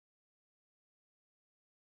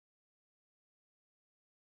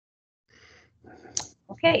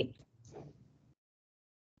Okay.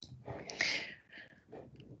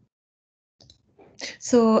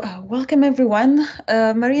 So welcome everyone.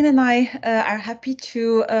 Marina and I are happy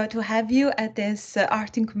to have you at this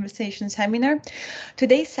Art in Conversation seminar.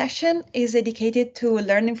 Today's session is dedicated to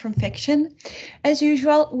learning from fiction. As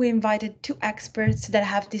usual, we invited two experts that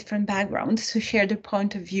have different backgrounds to share their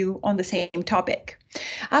point of view on the same topic.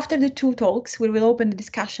 After the two talks, we will open the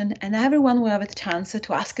discussion and everyone will have a chance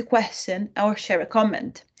to ask a question or share a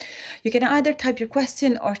comment. You can either type your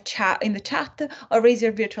question or chat in the chat or raise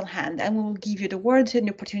your virtual hand and we will give you the word and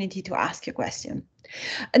the opportunity to ask your question.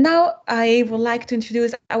 And now I would like to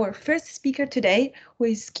introduce our first speaker today, who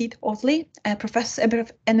is Oatley,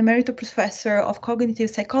 an Emeritus Professor of Cognitive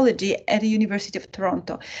Psychology at the University of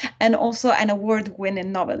Toronto and also an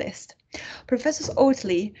award-winning novelist. Professor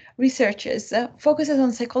Oatley researches focuses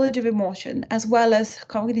on psychology of emotion as well as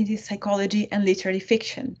cognitive psychology and literary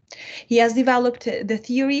fiction. He has developed the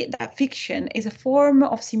theory that fiction is a form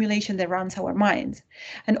of simulation that runs our minds.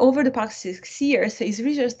 And over the past 6 years, his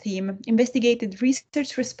research team investigated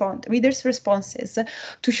readers' responses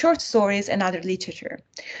to short stories and other literature.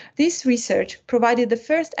 This research provided the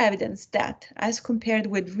first evidence that, as compared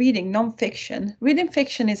with reading non-fiction, reading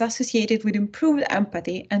fiction is associated with improved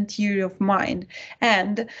empathy and theory of mind,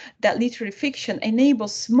 and that literary fiction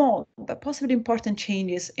enables small but possibly important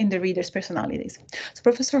changes in the reader's personalities. So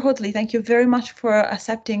Professor Oatley, thank you very much for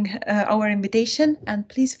accepting our invitation, and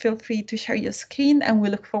please feel free to share your screen and we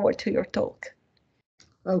look forward to your talk.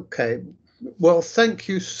 Okay, well, thank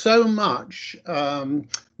you so much,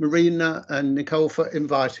 Marina and Nicole, for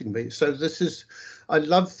inviting me. So I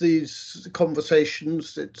love these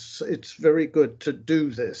conversations. It's very good to do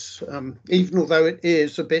this, even although it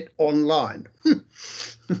is a bit online.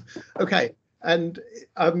 Okay, and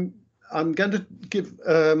I'm going to give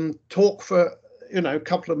talk for a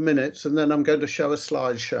couple of minutes, and then I'm going to show a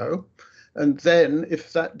slideshow, and then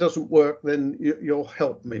if that doesn't work, then you'll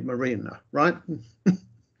help me, Marina, right?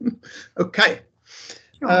 Okay.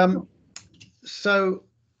 So.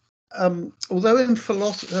 Although in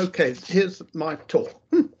philosophy, okay, here's my talk.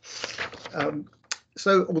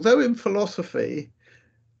 So although in philosophy,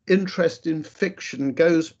 interest in fiction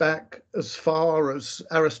goes back as far as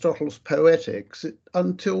Aristotle's Poetics,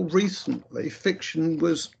 until recently, fiction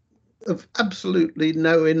was of absolutely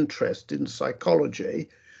no interest in psychology,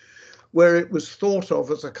 where it was thought of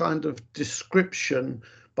as a kind of description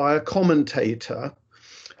by a commentator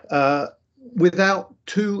without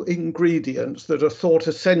two ingredients that are thought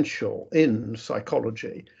essential in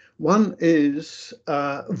psychology. One is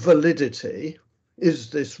validity. Is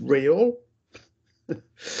this real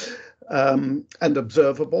and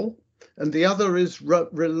observable? And the other is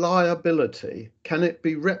reliability. Can it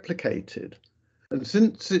be replicated? And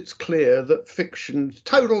since it's clear that fiction's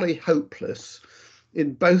totally hopeless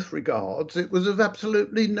in both regards, it was of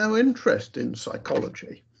absolutely no interest in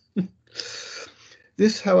psychology.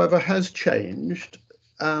 This, however, has changed,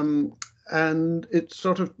 and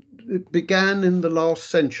it began in the last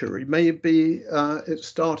century. Maybe it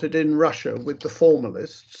started in Russia with the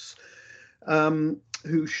formalists,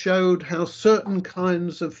 who showed how certain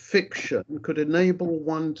kinds of fiction could enable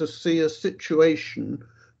one to see a situation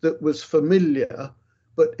that was familiar,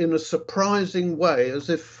 but in a surprising way, as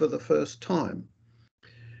if for the first time.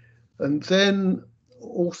 And then,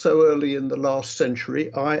 also early in the last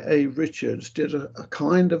century, I.A. Richards did a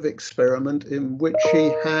kind of experiment in which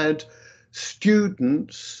he had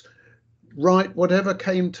students write whatever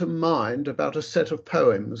came to mind about a set of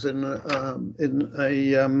poems in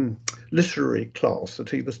a literary class that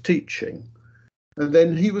he was teaching. And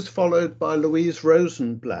then he was followed by Louise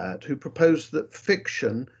Rosenblatt, who proposed that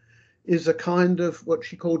fiction is a kind of what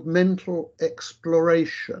she called mental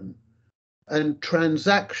exploration and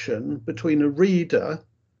transaction between a reader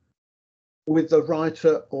with the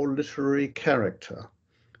writer or literary character.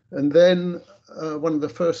 And then one of the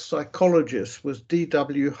first psychologists was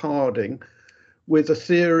D.W. Harding, with a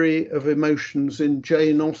theory of emotions in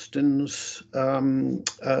Jane Austen's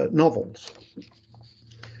novels.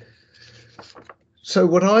 So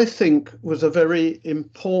what I think was a very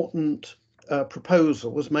important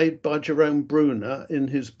proposal was made by Jérôme Bruner in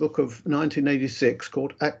his book of 1986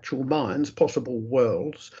 called Actual Minds, Possible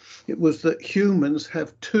Worlds. It was that humans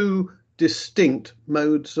have two distinct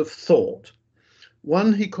modes of thought.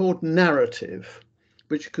 One he called narrative,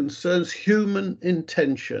 which concerns human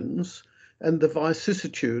intentions and the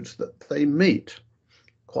vicissitudes that they meet.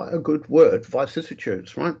 Quite a good word,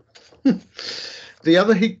 vicissitudes, right? The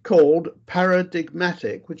other he called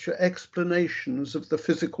paradigmatic, which are explanations of the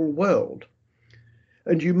physical world.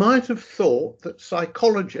 And you might have thought that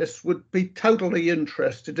psychologists would be totally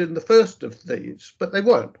interested in the first of these, but they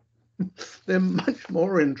weren't. They're much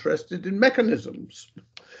more interested in mechanisms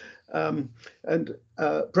and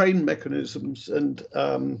brain mechanisms and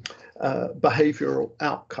behavioral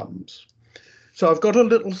outcomes. So I've got a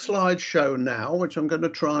little slideshow now, which I'm going to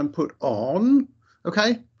try and put on.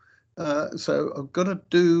 Okay, so I've got to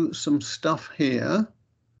do some stuff here.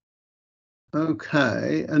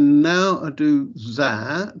 Okay, and now I do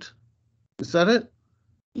that. Is that it?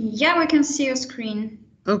 Yeah, we can see your screen.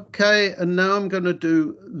 Okay, and now I'm going to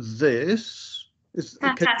do this.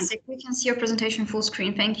 Fantastic. We can see your presentation full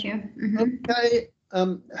screen. Thank you. Okay,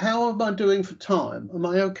 how am I doing for time? Am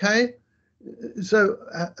I okay? So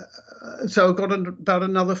I've got about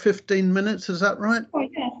another 15 minutes, is that right? Oh,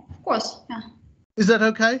 yeah, of course. Yeah. Is that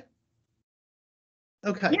okay?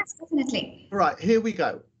 Okay. Yes, definitely. Right, here we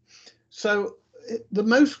go. So the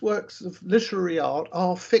most works of literary art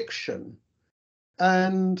are fiction.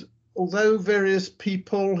 And although various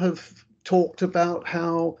people have talked about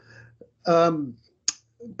how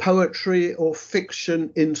poetry or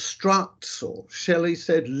fiction instructs, or Shelley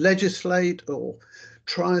said legislate, or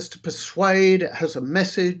tries to persuade, it has a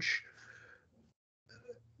message,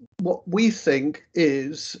 what we think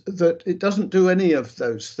is that it doesn't do any of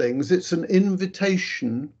those things. It's an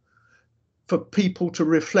invitation for people to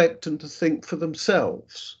reflect and to think for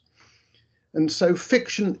themselves. And so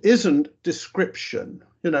fiction isn't description.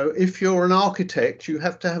 You know, if you're an architect, you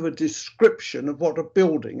have to have a description of what a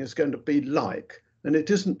building is going to be like. And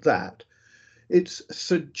it isn't that. It's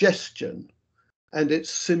suggestion and it's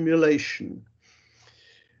simulation.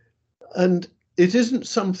 And it isn't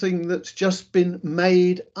something that's just been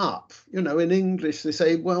made up. You know, in English, they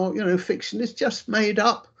say, well, you know, fiction is just made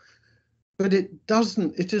up. But it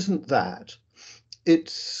isn't that.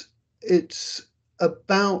 It's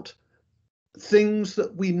about things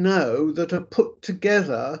that we know that are put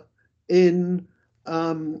together in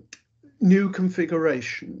new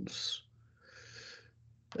configurations.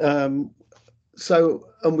 And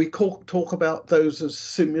we talk about those as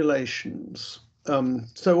simulations.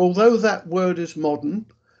 So although that word is modern,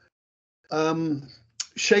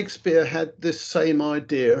 Shakespeare had this same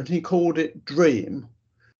idea and he called it dream.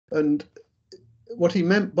 And what he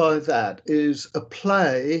meant by that is a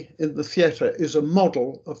play in the theatre is a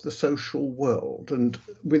model of the social world. And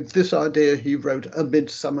with this idea, he wrote A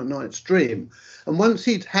Midsummer Night's Dream. And once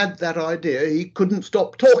he'd had that idea, he couldn't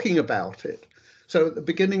stop talking about it. So at the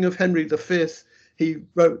beginning of Henry V, he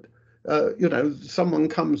wrote, you know, someone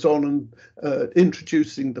comes on and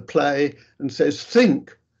introducing the play and says,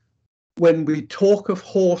 think when we talk of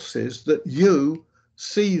horses that you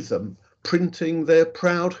see them printing their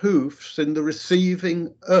proud hoofs in the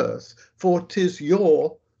receiving earth, for 'tis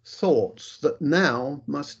your thoughts that now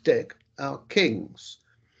must deck our kings.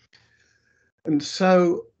 And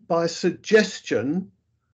so by suggestion,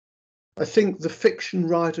 I think the fiction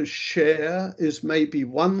writer's share is maybe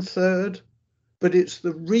 1/3, but it's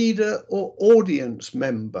the reader or audience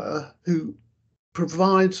member who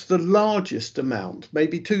provides the largest amount,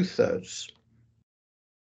 maybe 2/3.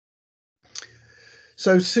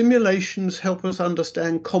 So simulations help us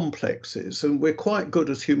understand complexes, and we're quite good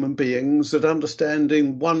as human beings at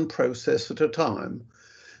understanding one process at a time.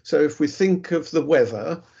 So if we think of the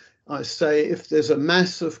weather, I say if there's a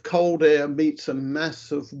mass of cold air meets a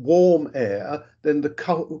mass of warm air, then the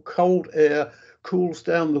cold air cools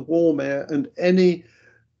down the warm air, and any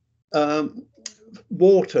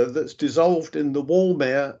water that's dissolved in the warm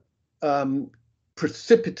air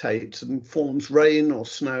precipitates and forms rain or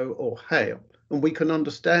snow or hail. And we can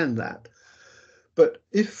understand that. But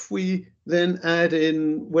if we then add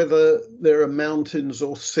in whether there are mountains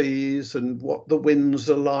or seas and what the winds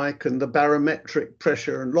are like and the barometric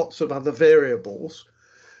pressure and lots of other variables,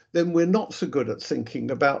 then we're not so good at thinking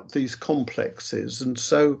about these complexes. And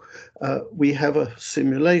so we have a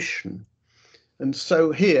simulation. And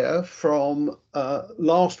so here from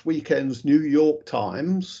last weekend's New York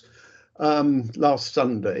Times, last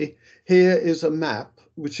Sunday, here is a map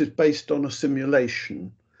which is based on a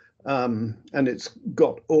simulation. And it's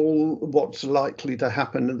got all what's likely to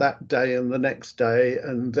happen that day and the next day.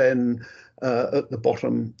 And then at the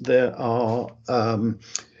bottom, there are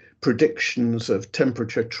predictions of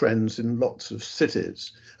temperature trends in lots of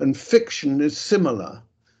cities. And fiction is similar.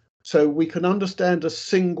 So we can understand a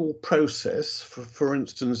single process. For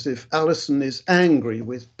instance, if Alison is angry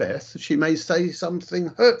with Beth, she may say something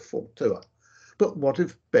hurtful to her. But what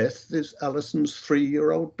if Beth is Alison's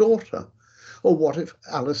 3-year-old daughter? Or what if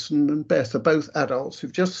Alison and Beth are both adults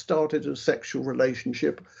who've just started a sexual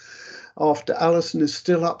relationship after Alison is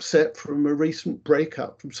still upset from a recent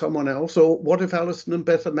breakup from someone else? Or what if Alison and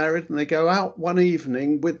Beth are married and they go out one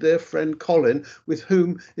evening with their friend Colin, with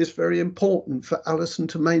whom it's very important for Alison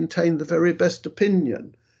to maintain the very best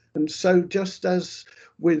opinion? And so just as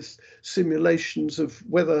with simulations of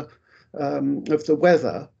weather, of the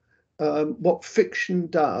weather, what fiction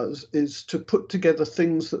does is to put together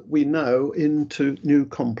things that we know into new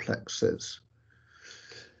complexes.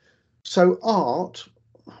 So art,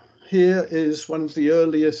 here is one of the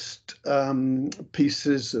earliest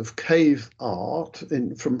pieces of cave art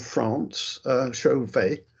from France,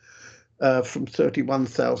 Chauvet, from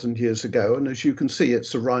 31,000 years ago. And as you can see,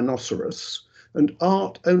 it's a rhinoceros. And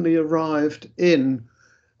art only arrived in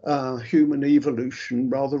human evolution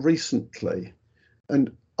rather recently.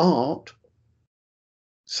 And art,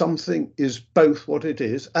 something is both what it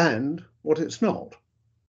is and what it's not.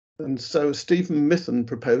 And so Stephen Mithun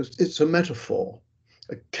proposed it's a metaphor.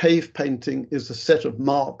 A cave painting is a set of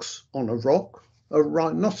marks on a rock, a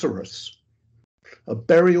rhinoceros. A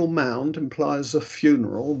burial mound implies a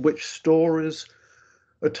funeral in which stories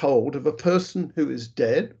are told of a person who is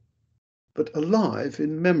dead, but alive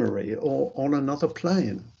in memory or on another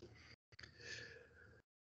plane.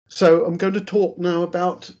 So I'm going to talk now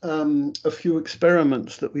about a few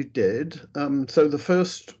experiments that we did. So the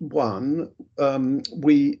first one,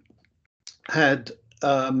 we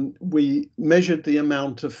measured the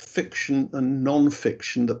amount of fiction and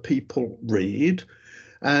non-fiction that people read.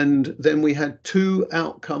 And then we had two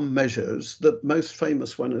outcome measures. The most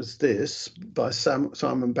famous one is this by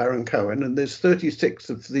Simon Baron-Cohen. And there's 36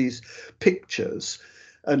 of these pictures.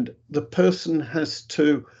 And the person has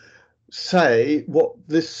to say what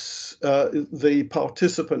this, the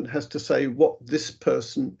participant has to say what this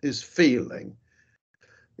person is feeling.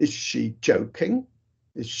 Is she joking?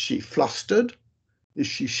 Is she flustered? Is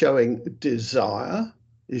she showing desire?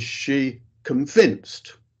 Is she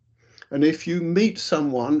convinced? And if you meet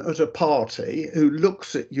someone at a party who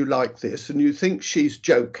looks at you like this and you think she's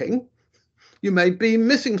joking, you may be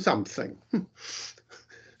missing something.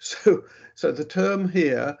 So the term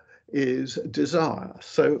here is desire.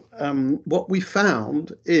 So what we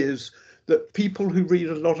found is that people who read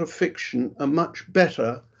a lot of fiction are much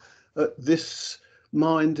better at this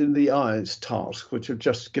mind in the eyes task, which I've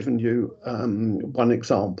just given you one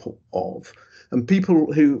example of. And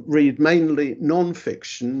people who read mainly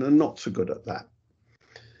non-fiction are not so good at that.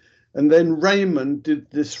 And then Raymond did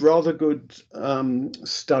this rather good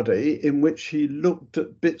study in which he looked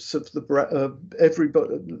at bits of the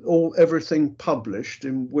everything published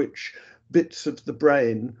in which bits of the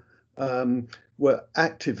brain were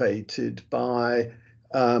activated by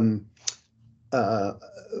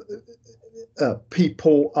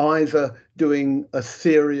people either doing a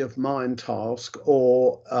theory of mind task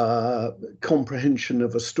or comprehension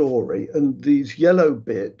of a story. And these yellow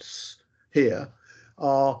bits here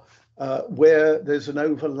are where there's an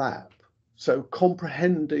overlap. So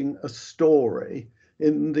comprehending a story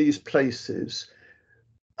in these places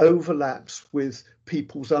overlaps with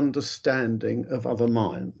people's understanding of other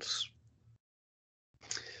minds.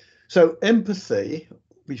 So empathy,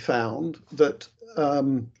 we found that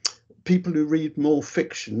people who read more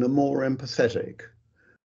fiction are more empathetic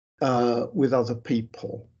with other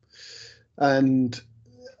people. And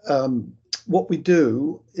what we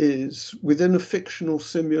do is, within a fictional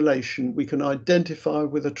simulation, we can identify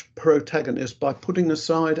with a protagonist by putting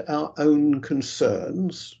aside our own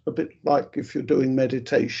concerns, a bit like if you're doing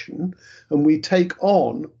meditation, and we take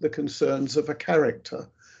on the concerns of a character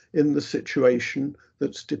in the situation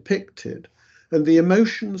that's depicted. And the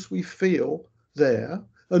emotions we feel there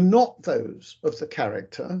are not those of the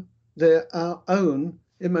character, they're our own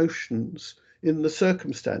emotions in the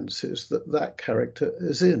circumstances that that character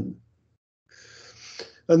is in.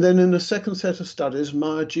 And then in a second set of studies,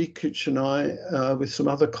 Maya Djikic and I, with some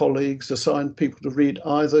other colleagues, assigned people to read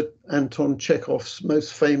either Anton Chekhov's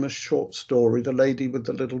most famous short story, The Lady with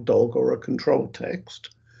the Little Dog, or a control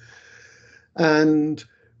text. And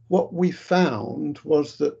what we found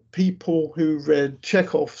was that people who read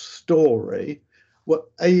Chekhov's story were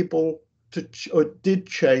able to, or did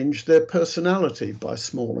change their personality by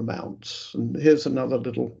small amounts. And here's another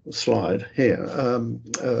little slide here,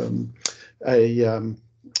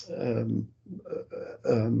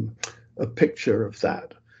 a picture of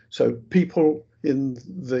that. So people in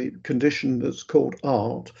the condition that's called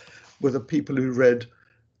art were the people who read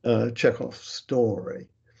Chekhov's story.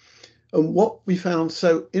 And what we found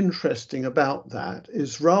so interesting about that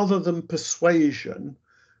is, rather than persuasion,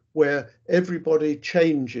 where everybody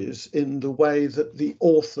changes in the way that the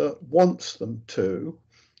author wants them to,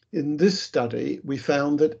 in this study, we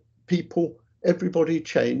found that people everybody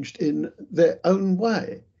changed in their own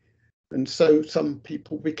way. And so some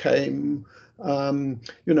people became,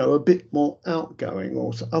 you know, a bit more outgoing,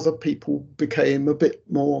 or other people became a bit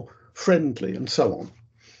more friendly, and so on.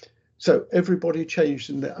 So everybody changed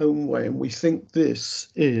in their own way, and we think this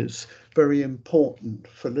is very important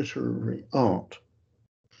for literary art.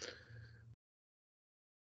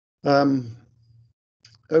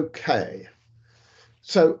 Okay,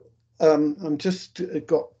 so I'm just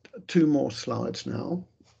got 2 more slides now,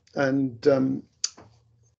 and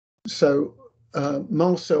so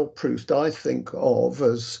Marcel Proust I think of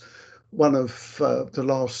as one of the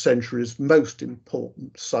last century's most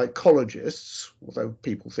important psychologists, although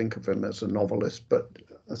people think of him as a novelist, but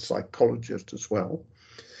a psychologist as well.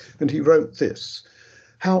 And he wrote this: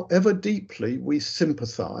 however deeply we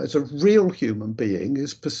sympathize, a real human being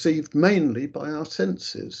is perceived mainly by our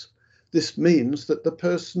senses. This means that the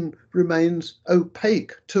person remains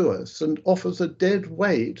opaque to us and offers a dead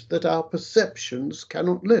weight that our perceptions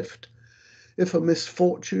cannot lift. If a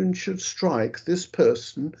misfortune should strike this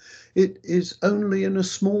person, it is only in a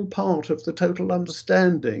small part of the total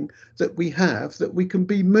understanding that we have that we can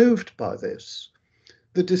be moved by this.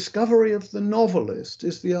 The discovery of the novelist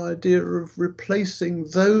is the idea of replacing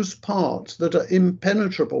those parts that are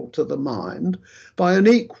impenetrable to the mind by an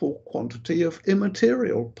equal quantity of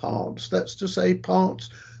immaterial parts, that's to say, parts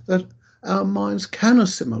that our minds can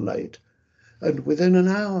assimilate, and within an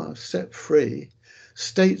hour set free,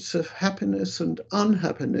 states of happiness and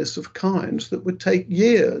unhappiness of kinds that would take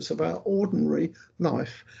years of our ordinary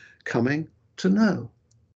life coming to know.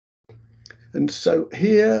 And so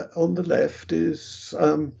here on the left is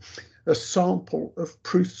a sample of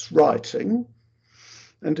Proust's writing.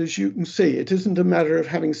 And as you can see, it isn't a matter of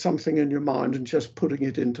having something in your mind and just putting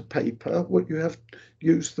it into paper. What you have to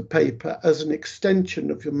use the paper as an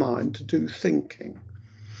extension of your mind to do thinking.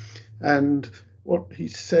 And what he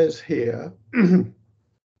says here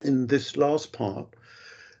in this last part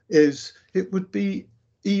is it would be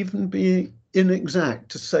inexact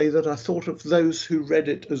to say that I thought of those who read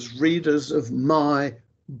it as readers of my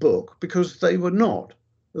book, because they were not,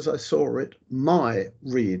 as I saw it, my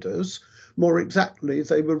readers. More exactly,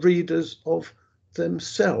 they were readers of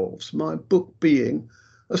themselves, my book being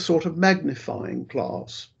a sort of magnifying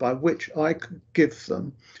glass by which I could give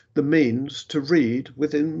them the means to read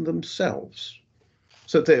within themselves.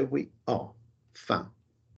 So there we are. Fin.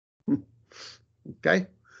 Okay.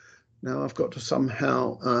 Now I've got to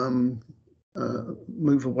somehow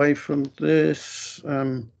move away from this.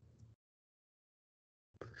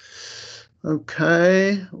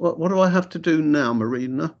 Okay, what do I have to do now,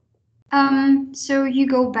 Marina? So you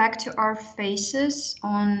go back to our faces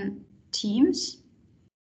on Teams.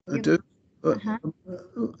 I do.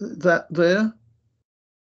 That there?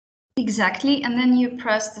 Exactly, and then you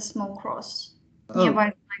press the small cross nearby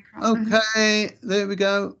the micro. Okay, there we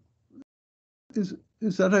go.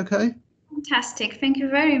 Is that okay? Fantastic, thank you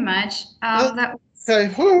very much. Okay.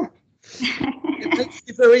 It makes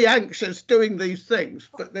me very anxious doing these things,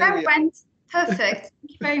 but there we are. Perfect. Thank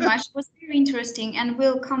you very much. It was very interesting, and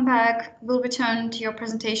we'll come back. We'll return to your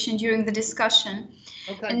presentation during the discussion.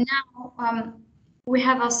 Okay. And now we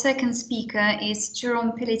have our second speaker is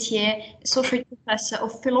Jérôme Pelletier, associate professor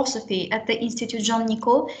of philosophy at the Institut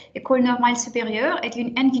Nicod, Ecole Normale Superieure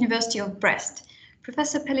and University of Brest.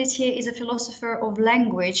 Professor Pelletier is a philosopher of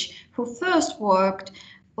language who first worked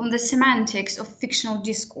on the semantics of fictional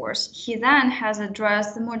discourse. He then has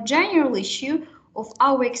addressed the more general issue of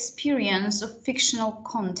our experience of fictional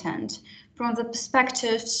content from the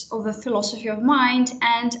perspectives of the philosophy of mind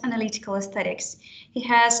and analytical aesthetics. He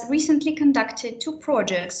has recently conducted 2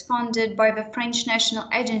 projects funded by the French National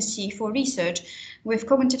Agency for Research with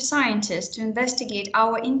cognitive scientists to investigate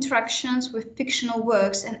our interactions with fictional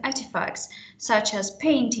works and artifacts, such as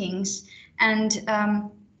paintings and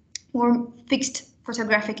or fixed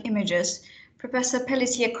photographic images. Professor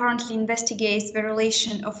Pelletier currently investigates the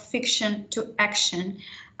relation of fiction to action.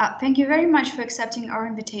 Thank you very much for accepting our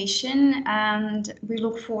invitation, and we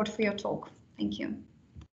look forward for your talk. Thank you.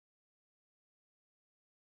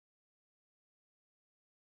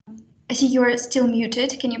 I see you are still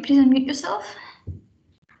muted. Can you please unmute yourself?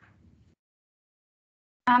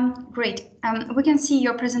 Great. We can see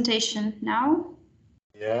your presentation now.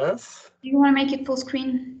 Yes. Do you want to make it full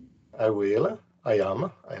screen? I will. I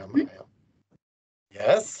am.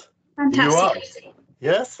 Yes. Fantastic. You are.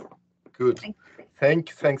 Yes. Good.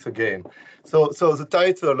 Thanks again. So the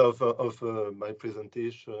title of my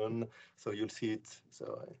presentation. So you'll see it.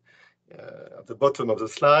 So at the bottom of the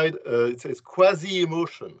slide, it says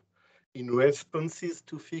quasi-emotion in responses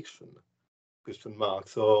to fiction. ?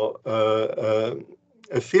 So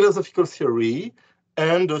a philosophical theory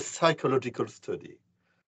and a psychological study.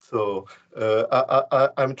 So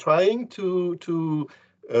I'm trying to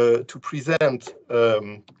present,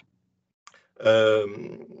 to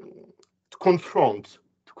confront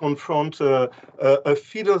a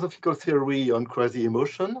philosophical theory on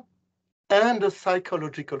quasi-emotion and a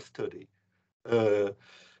psychological study,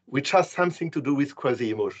 which has something to do with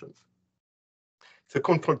quasi-emotions. It's a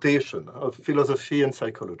confrontation of philosophy and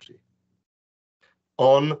psychology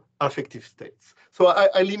on affective states. So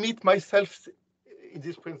I limit myself in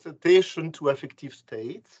this presentation to affective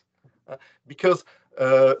states because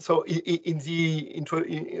so in the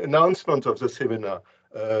announcement of the seminar,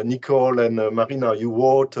 Nicole and Marina, you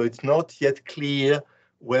wrote, it's not yet clear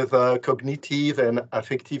whether cognitive and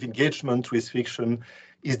affective engagement with fiction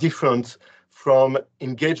is different from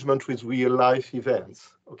engagement with real life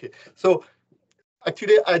events. Okay, so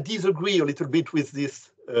actually I disagree a little bit with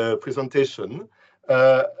this presentation,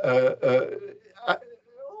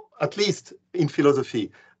 at least in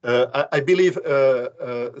philosophy. I believe there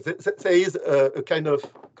is a kind of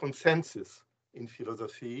consensus in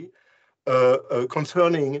philosophy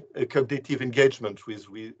concerning cognitive engagement with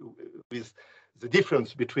the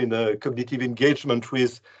difference between cognitive engagement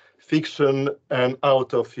with fiction and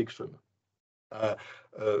out of fiction.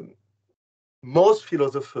 Most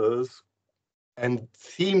philosophers and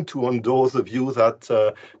seem to endorse the view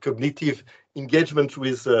that cognitive engagement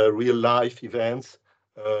with real life events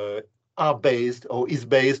are based or is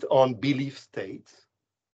based on belief states,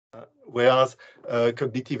 whereas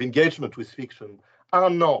cognitive engagement with fiction are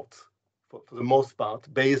not, for the most part,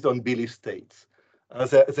 based on belief states.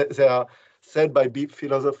 They are said by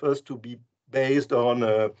philosophers to be based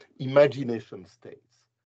on imagination states.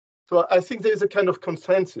 So I think there is a kind of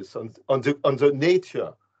consensus on the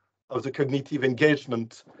nature of the cognitive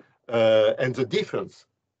engagement and the difference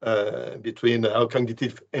between our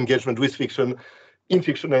cognitive engagement with fiction, in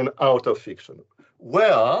fiction and out of fiction.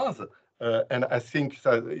 Whereas, and I think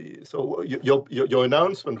that, so your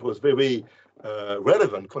announcement was very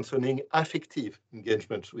relevant concerning affective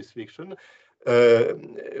engagement with fiction,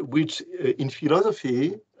 which in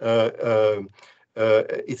philosophy,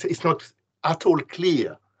 it's not at all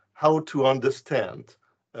clear how to understand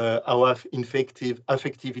our affective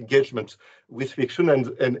engagement with fiction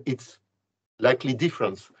and its likely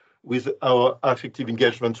difference with our affective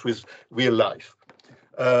engagement with real life.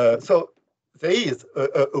 So there is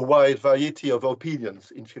a wide variety of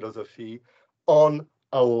opinions in philosophy on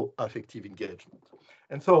our affective engagement.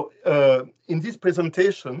 And so in this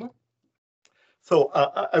presentation, so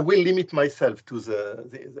I will limit myself to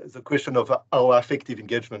the question of our affective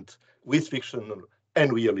engagement with fiction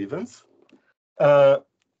and real events.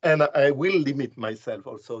 And I will limit myself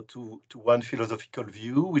also to one philosophical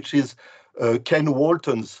view, which is Ken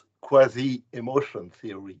Walton's quasi-emotion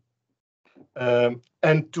theory,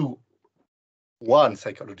 and to one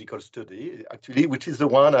psychological study, actually, which is the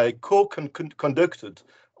one I co-conducted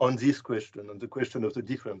on this question, on the question of the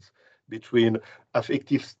difference between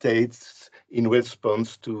affective states in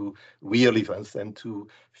response to real events and to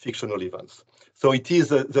fictional events. So it is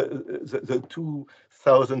the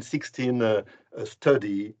 2016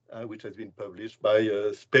 study which has been published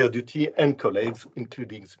by Pelletier and colleagues,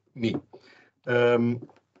 including me.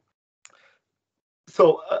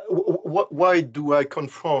 So why do I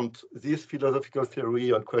confront this philosophical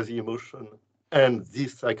theory on quasi-emotion and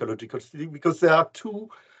this psychological study? Because there are two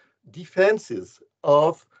defenses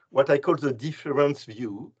of what I call the difference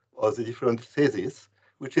view, or the different thesis,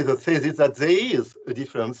 which is a thesis that there is a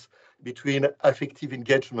difference between affective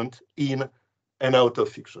engagement in and out of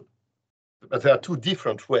fiction. But there are two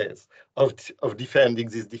different ways of defending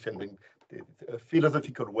this a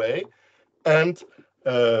philosophical way and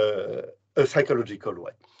a psychological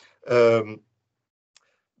way.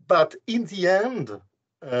 But in the end,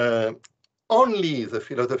 only the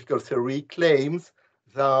philosophical theory claims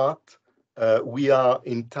that we are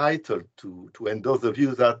entitled to endorse the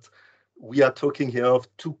view that we are talking here of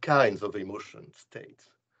two kinds of emotion states,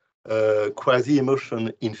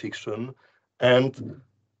 quasi-emotion in fiction and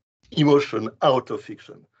emotion out of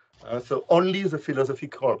fiction. So only the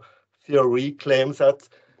philosophical theory claims that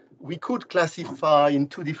we could classify in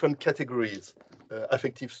two different categories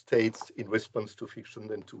affective states in response to fiction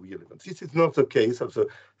and to real events. This is not the case of the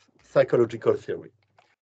psychological theory.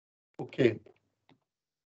 Okay.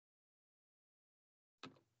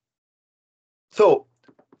 So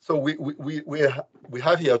we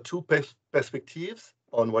have here two perspectives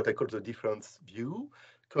on what I call the difference view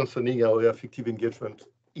concerning our affective engagement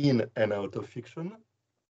in and out of fiction.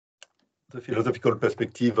 The philosophical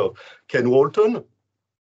perspective of Ken Walton,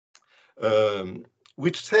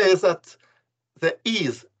 which says that there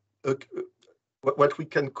is what we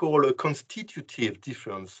can call a constitutive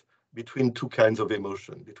difference between two kinds of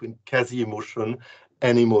emotion, between quasi-emotion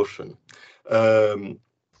and emotion. In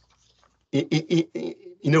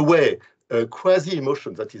a way,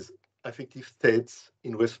 quasi-emotion, that is affective states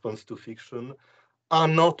in response to fiction, are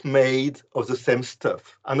not made of the same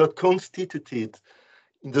stuff, are not constituted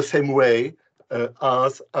in the same way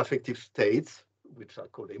as affective states, which are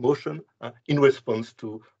called emotion, in response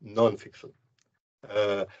to non-fiction.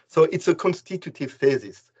 So it's a constitutive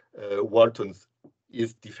thesis Walton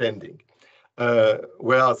is defending.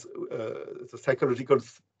 Whereas the psychological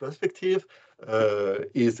perspective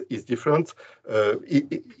is different.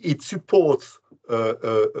 It supports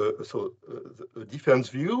so a different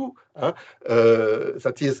view.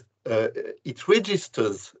 That is, it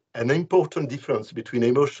registers an important difference between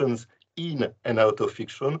emotions in and out of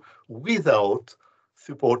fiction without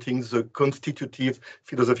supporting the constitutive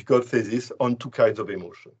philosophical thesis on two kinds of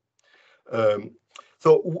emotion.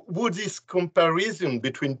 So would this comparison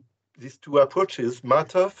between these two approaches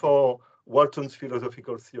matter for Walton's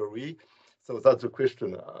philosophical theory? So that's the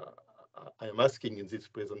question I am asking in this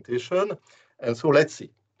presentation. And so let's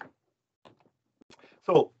see.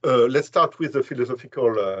 So let's start with the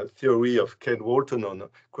philosophical theory of Ken Walton on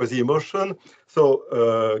quasi-emotion.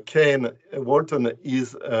 So Ken Walton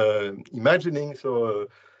is imagining a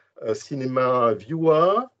cinema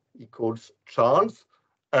viewer he calls Charles,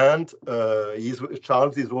 and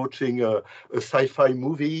Charles is watching a sci-fi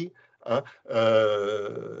movie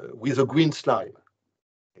with a green slime.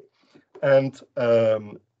 And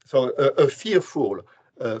so a fearful,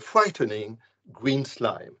 frightening green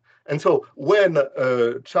slime. And so when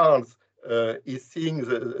Charles is seeing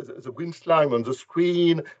the green slime on the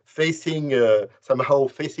screen, somehow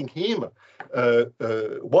facing him,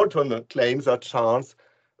 Walton claims that Charles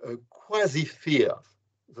quasi-fears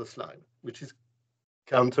the slime, which is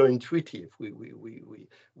counterintuitive. We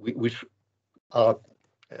are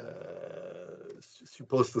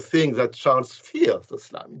supposed to think that Charles fears the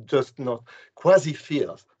slime, just not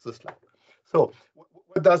quasi-fears the slime. So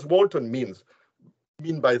what does Walton mean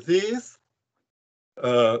by this?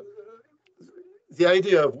 The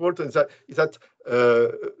idea of Walton is that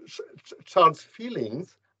Charles'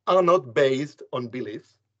 feelings are not based on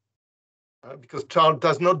beliefs, because Charles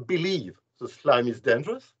does not believe the slime is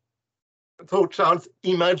dangerous. So Charles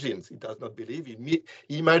imagines, he does not believe, he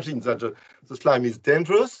imagines that the slime is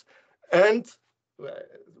dangerous, and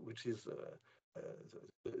which is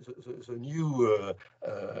the new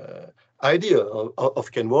idea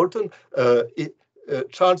of Ken Walton.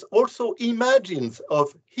 Charles also imagines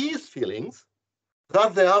of his feelings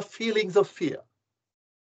that there are feelings of fear.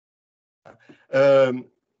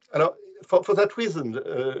 For that reason,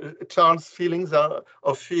 Charles' feelings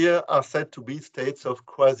of fear are said to be states of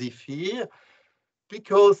quasi-fear,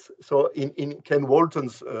 because, so in Ken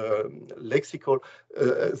Walton's lexicon,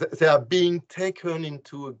 they are being taken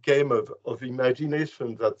into a game of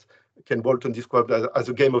imagination that Ken Walton described as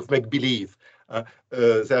a game of make-believe.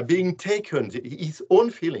 They are being taken, his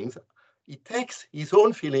own feelings, he takes his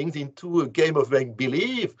own feelings into a game of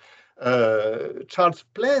make-believe. Charles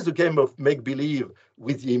plays a game of make-believe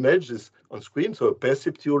with the images on screen, so a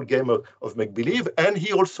perceptual game of make-believe, and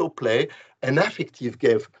he also plays an affective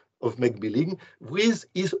game of make-believe with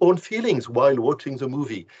his own feelings while watching the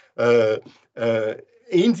movie.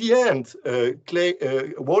 In the end,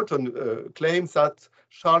 Walton claims that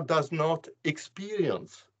Charles does not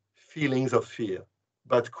experience feelings of fear,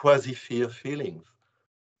 but quasi-fear feelings.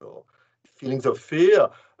 So feelings of fear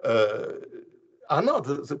are not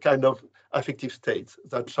the kind of affective states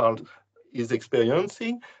that Charles is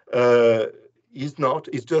experiencing. He's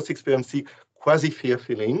just experiencing quasi-fear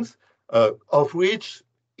feelings, of which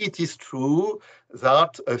it is true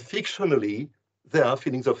that fictionally there are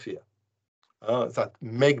feelings of fear, that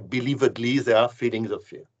make-believedly there are feelings of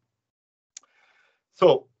fear.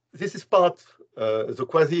 So this is part, the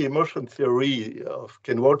quasi-emotion theory of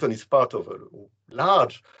Ken Walton is part of a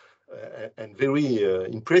large and very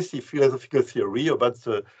impressive philosophical theory about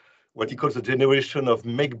what he calls the generation of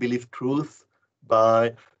make-believe truth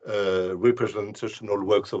by representational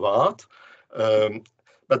works of art.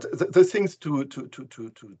 But the things to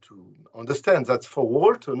understand that for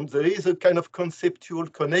Walton, there is a kind of conceptual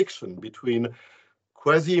connection between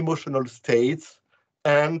quasi-emotional states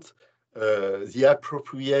and the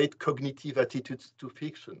appropriate cognitive attitudes to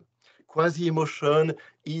fiction. Quasi-emotion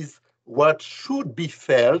is what should be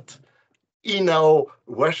felt in our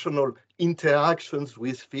rational interactions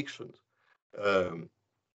with fiction. So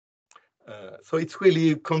it's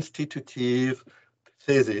really a constitutive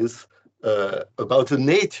thesis about the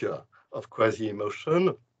nature of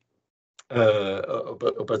quasi-emotion.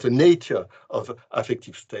 about the nature of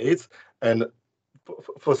affective states. And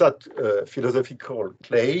for that philosophical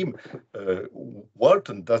claim,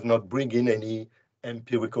 Walton does not bring in any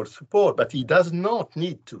empirical support, but he does not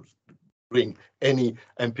need to bring any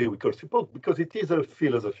empirical support because it is a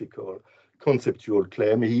philosophical, conceptual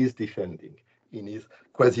claim he is defending in his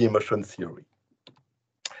quasi-emotion theory.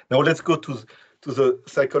 Now let's go to the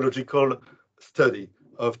psychological study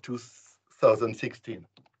of 2016.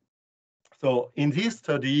 So in this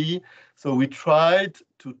study, we tried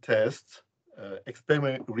to test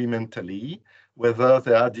experimentally whether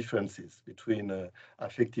there are differences between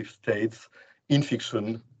affective states in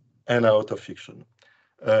fiction and out of fiction.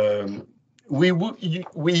 We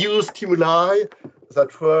use stimuli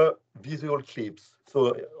that were visual clips.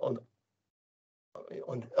 So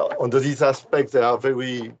under these aspects, they are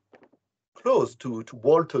very close to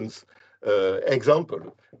Walton's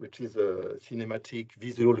example, which is a cinematic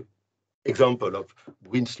visual example of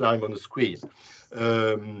green slime on the screen.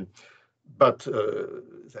 But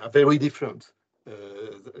they are very different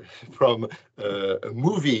from a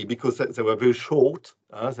movie because they were very short.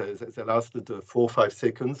 They lasted 4 or 5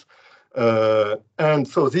 seconds. And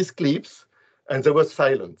so these clips, and they were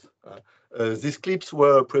silent. These clips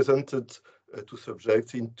were presented to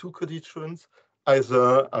subjects in 2 conditions,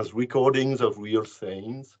 either as recordings of real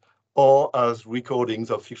scenes or as recordings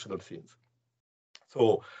of fictional scenes.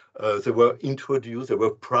 So they were introduced, they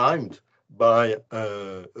were primed by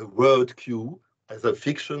a word cue, either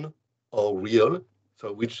fiction or real,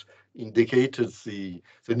 so which indicated the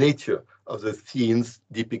nature of the scenes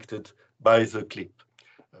depicted by the clip,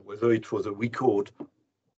 whether it was a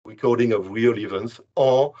recording of real events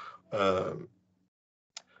or a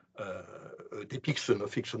depiction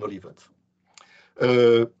of fictional events.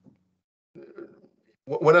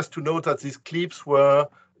 One has to note that these clips were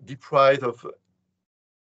deprived of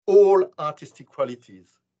all artistic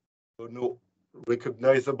qualities. There were no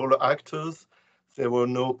recognizable actors, there were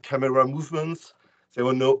no camera movements, there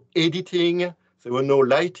were no editing, there were no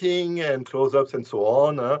lighting and close-ups and so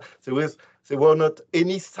on. There were not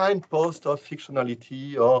any signpost of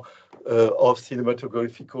fictionality or of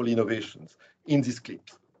cinematographical innovations in these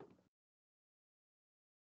clips.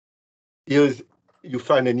 Here you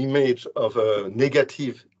find an image of a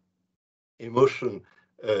negative emotion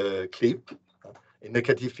clip, a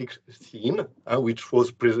negative scene, which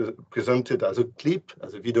was presented as a clip,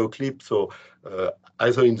 as a video clip, so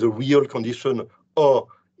either in the real condition or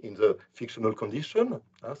in the fictional condition.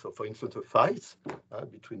 So for instance, a fight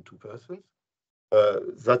between 2 persons.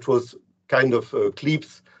 That was kind of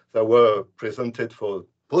clips that were presented for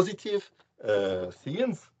positive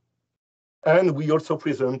scenes. And we also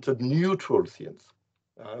presented neutral scenes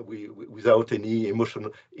without any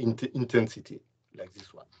emotional intensity, like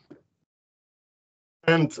this one.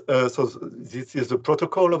 And so this is the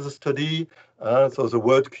protocol of the study. So the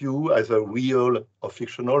word cue, either real or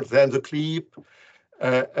fictional, then the clip,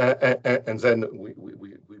 and then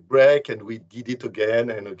we break and we did it again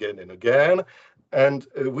and again and again. And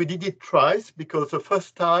we did it twice because the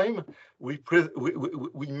first time we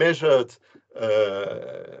measured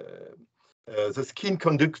the skin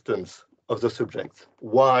conductance of the subjects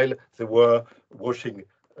while they were watching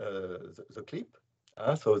the clip.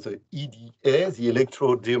 So the EDA, the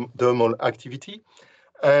electrodermal activity.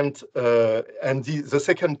 And the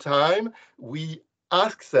second time, we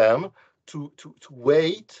asked them to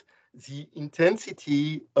weight the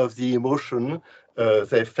intensity of the emotion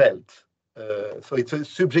they felt. So it's a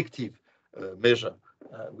subjective measure.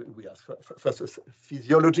 We ask first a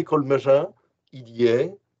physiological measure,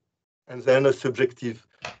 EDA, and then a subjective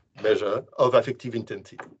measure of affective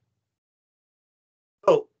intensity.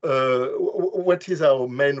 So what is our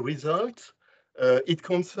main result? It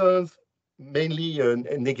concerns mainly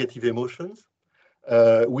negative emotions.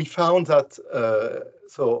 We found that,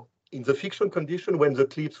 so in the fiction condition, when the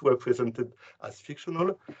clips were presented as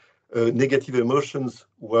fictional, negative emotions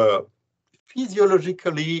were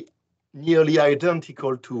physiologically nearly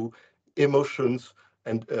identical to emotions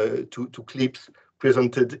and to clips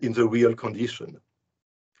presented in the real condition.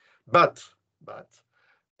 But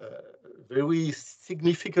very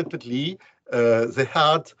significantly, they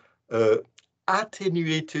had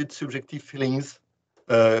attenuated subjective feelings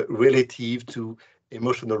relative to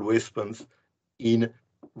emotional response in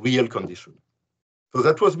real condition. So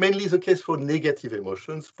that was mainly the case for negative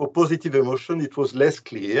emotions. For positive emotion, it was less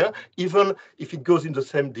clear, even if it goes in the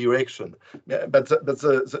same direction. But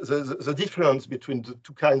the difference between the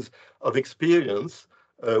 2 kinds of experience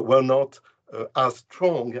were not as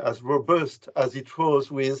strong, as robust as it was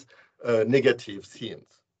with negative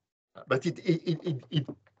scenes. But it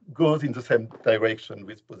goes in the same direction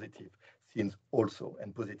with positive scenes also,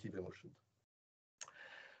 and positive emotions.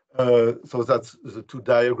 So that's the two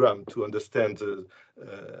diagrams to understand the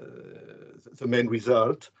main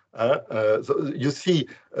result. So you see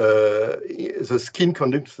the skin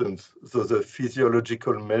conductance, so the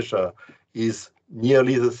physiological measure is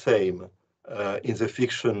nearly the same in the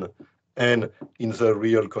fiction and in the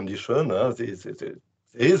real condition. There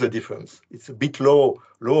is a difference. It's a bit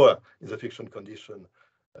lower in the fiction condition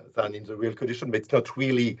than in the real condition, but it's not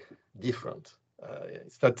really different.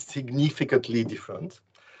 It's not significantly different.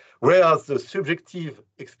 Whereas the subjective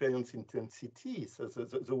experience intensity, so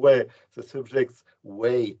the way the subjects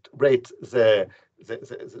rate the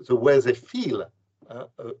way they feel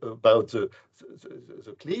about the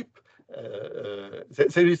clip,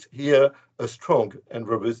 there is here a strong and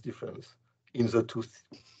robust difference in the two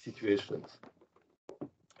situations.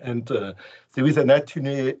 And there is an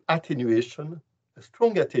attenuation, a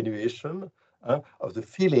strong attenuation of the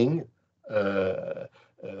feeling of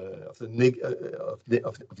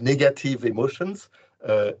negative emotions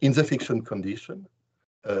in the fiction condition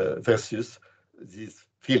versus this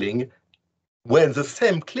feeling when the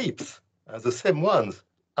same clips, the same ones,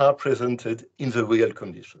 are presented in the real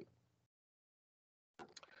condition.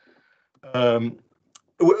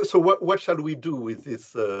 So what shall we do with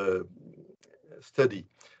this study?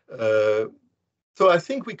 So I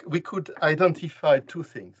think we could identify two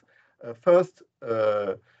things. First,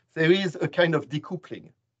 there is a kind of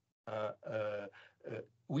decoupling,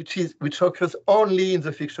 which occurs only in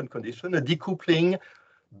the fiction condition, a decoupling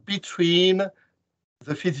between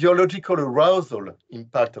the physiological arousal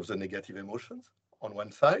impact of the negative emotions on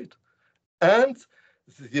one side and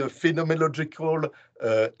the phenomenological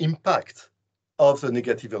impact of the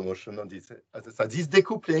negative emotion on this other side. This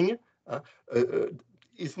decoupling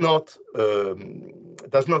is not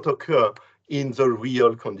does not occur in the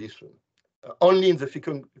real condition. Only in the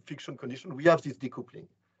fiction condition we have this decoupling.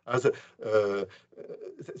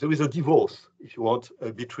 There is a divorce, if you want,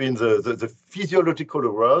 between the physiological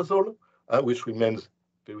arousal, which remains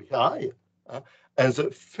very high, and the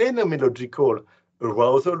phenomenological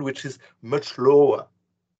arousal, which is much lower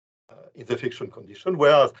in the fiction condition,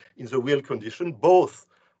 whereas in the real condition, both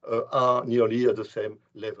are nearly at the same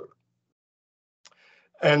level.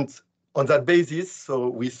 And on that basis, so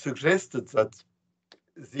we suggested that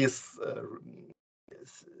this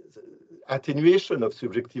attenuation of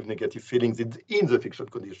subjective negative feelings in the fiction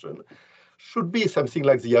condition should be something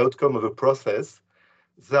like the outcome of a process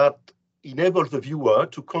that enables the viewer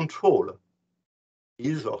to control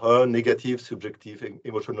his or her negative subjective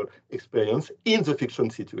emotional experience in the fiction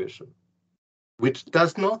situation, which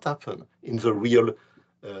does not happen in the real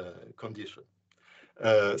condition.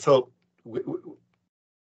 So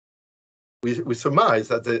we surmise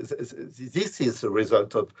that this is a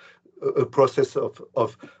result of a process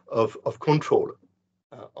of control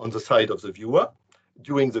on the side of the viewer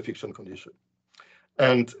during the fiction condition.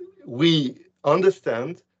 And we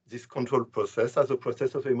understand this control process as a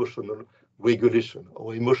process of emotional regulation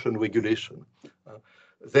or emotion regulation.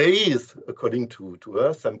 There is, according to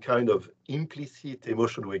us, some kind of implicit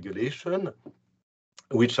emotion regulation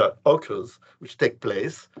which occurs, which take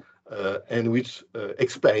place, and which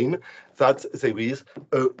explain that there is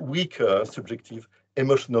a weaker subjective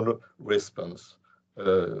emotional response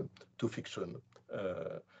to fiction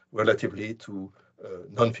relatively to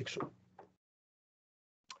non-fiction.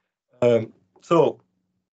 So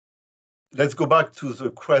let's go back to the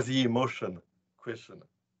quasi-emotion question.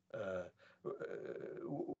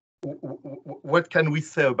 What can we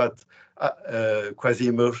say about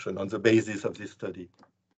quasi-emotion on the basis of this study?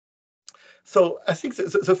 So I think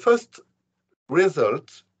the first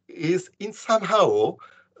result is in somehow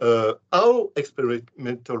our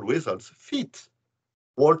experimental results fit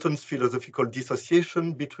Walton's philosophical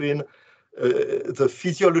dissociation between the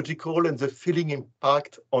physiological and the feeling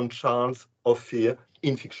impact on chance of fear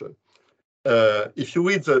in fiction. If you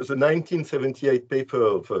read the 1978 paper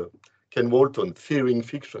of Ken Walton, Fearing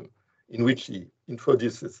Fiction, in which he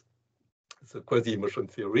introduces the quasi-emotion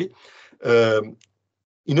theory,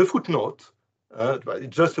 in a footnote,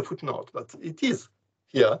 just a footnote, but it is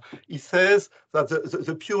here, he says that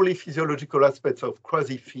the purely physiological aspects of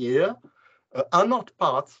quasi-fear are not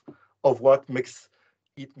parts of what makes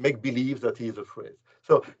it make believe that he is afraid.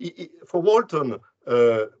 So for Walton,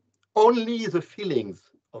 only the feelings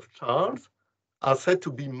of Charles are said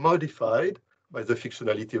to be modified by the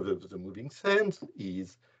fictionality of the moving sense he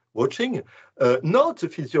is watching, not the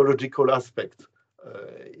physiological aspect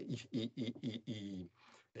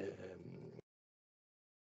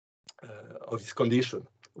of his condition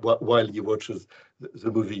while he watches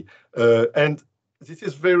the movie. And this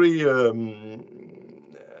is very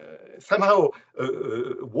somehow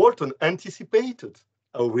Walton anticipated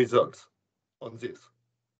our results on this.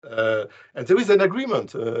 And there is an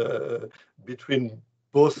agreement between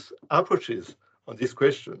both approaches on this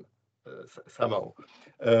question somehow.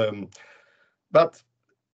 But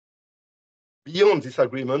beyond this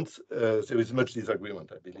agreement, there is much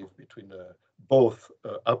disagreement, I believe, between both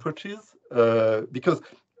approaches, because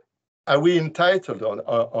are we entitled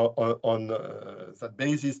on that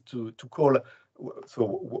basis to call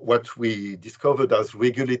what we discovered as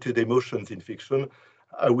regulated emotions in fiction?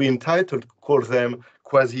 Are we entitled to call them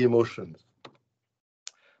quasi-emotions?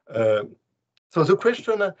 So the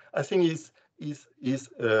question, I think, is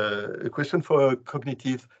a question for a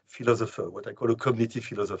cognitive philosopher, what I call a cognitive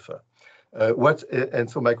philosopher. And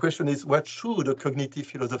so my question is, what should a cognitive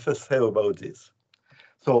philosopher say about this?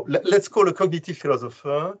 So let's call a cognitive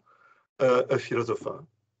philosopher a philosopher,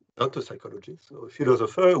 not a psychologist, so a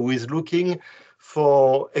philosopher who is looking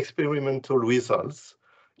for experimental results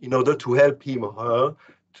in order to help him or her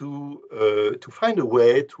to find a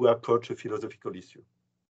way to approach a philosophical issue.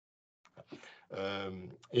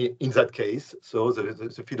 In that case, so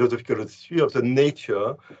the philosophical issue of the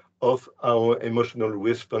nature of our emotional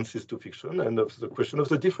responses to fiction and of the question of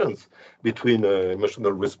the difference between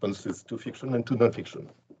emotional responses to fiction and to non-fiction.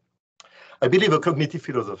 I believe a cognitive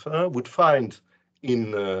philosopher would find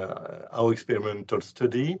in our experimental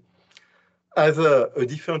study either a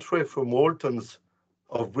different way from Walton's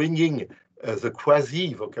of bringing the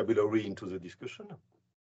quasi vocabulary into the discussion,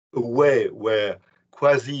 a way where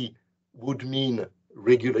quasi would mean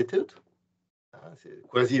regulated.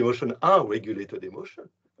 Quasi emotion are regulated emotion,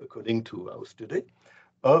 according to our study,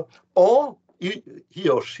 or he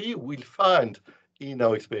or she will find in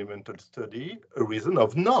our experimental study a reason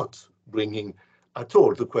of not bringing at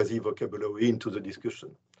all the quasi vocabulary into the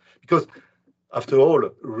discussion. Because after all,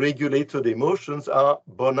 regulated emotions are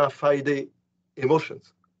bona fide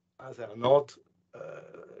emotions. They are not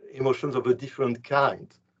emotions of a different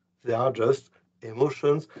kind. They are just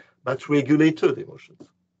emotions, but regulated emotions.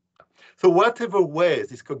 So whatever way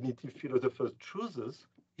this cognitive philosopher chooses,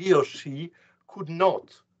 he or she could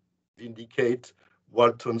not vindicate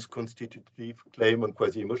Walton's constitutive claim on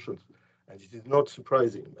quasi-emotions. And this is not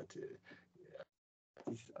surprising, but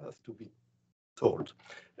this has to be told,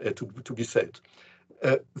 to be said.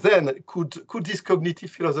 Then, could this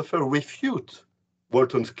cognitive philosopher refute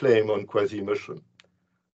Walton's claim on quasi-emotion?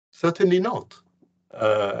 Certainly not.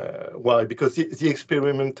 Why? Because the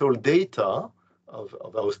experimental data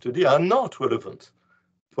of our study are not relevant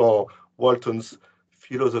for Walton's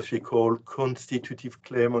philosophical constitutive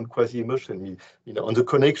claim on quasi-emotion, on the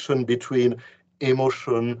connection between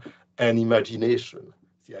emotion and imagination.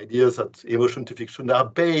 The ideas that emotion to fiction are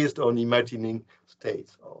based on imagining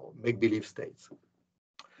states or make-believe states.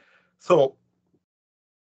 So,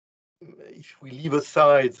 if we leave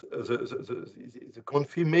aside the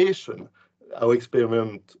confirmation our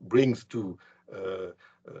experiment brings to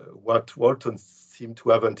what Walton seemed to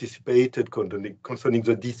have anticipated concerning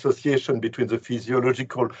the dissociation between the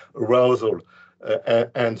physiological arousal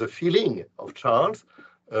and the feeling of Charles,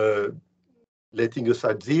 letting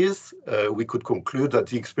aside this, we could conclude that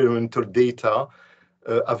the experimental data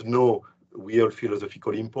have no real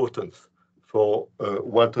philosophical importance for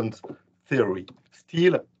Walton's theory.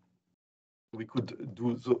 Still, we could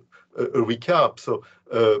do a recap. So,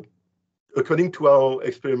 according to our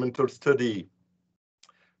experimental study,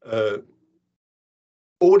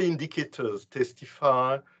 all indicators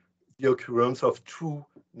testify the occurrence of true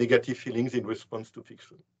negative feelings in response to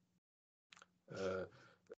fiction.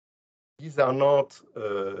 These are not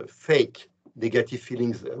fake negative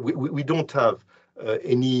feelings. We don't have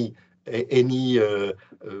any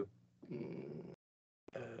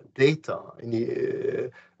data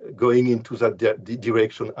going into that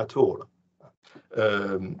direction at all.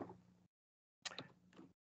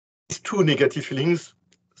 These true negative feelings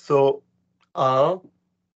are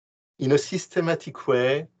in a systematic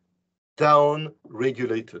way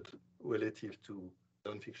down-regulated relative to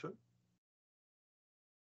non-fiction.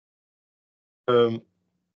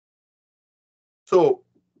 So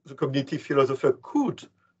the cognitive philosopher could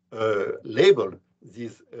label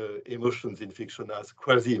these emotions in fiction as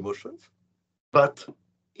quasi-emotions, but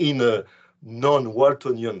in a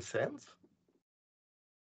non-Waltonian sense,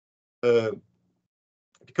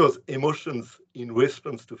 because emotions in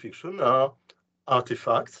response to fiction are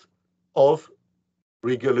artifacts of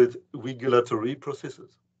regulatory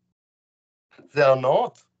processes. They are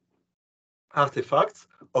not artifacts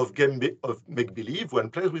of make-believe when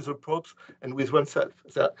played with the props and with oneself.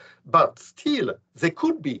 But still, they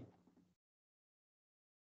could be.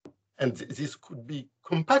 And this could be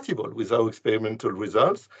compatible with our experimental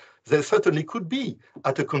results, there certainly could be,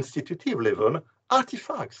 at a constitutive level,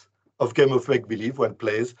 artifacts of game of make-believe one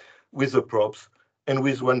plays with the props and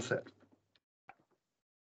with oneself.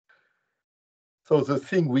 So the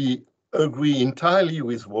thing we agree entirely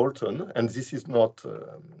with Walton, and this is not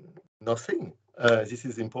nothing, this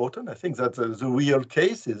is important, I think that the real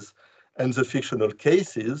cases and the fictional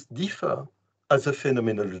cases differ at the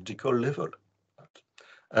phenomenological level.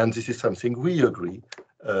 And this is something we agree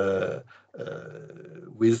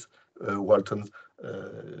with Walton's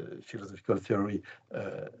philosophical theory.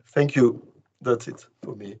 Thank you. That's it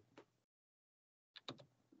for me.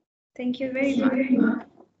 Thank you very much.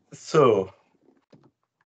 So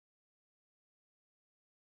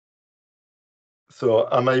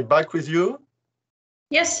am I back with you?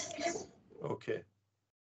 Yes. Okay.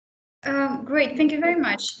 Great, thank you very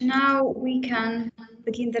much. Now we can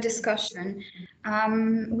begin the discussion.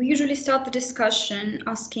 We usually start the discussion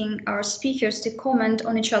asking our speakers to comment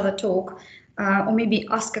on each other talk or maybe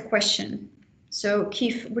ask a question. So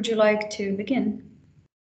Keith, would you like to begin?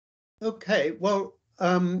 Okay, well,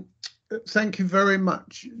 thank you very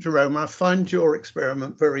much, Jérôme. I find your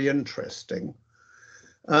experiment very interesting.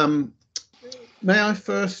 May I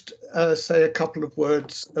first say a couple of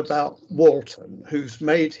words about Walton, who's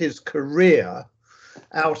made his career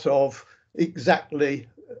out of exactly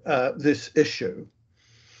this issue.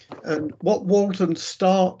 And what Walton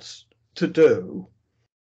starts to do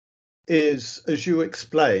is, as you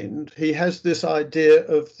explained, he has this idea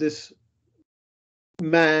of this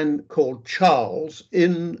man called Charles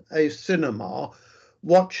in a cinema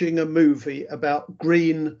watching a movie about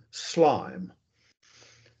green slime.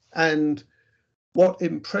 And what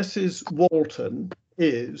impresses Walton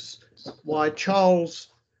is why Charles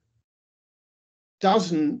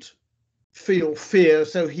doesn't feel fear,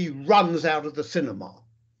 so he runs out of the cinema.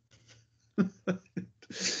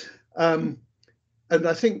 And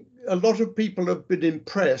I think a lot of people have been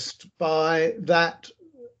impressed by that,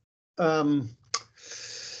 I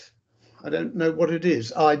don't know what it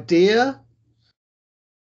is, idea.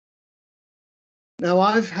 Now,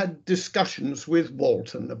 I've had discussions with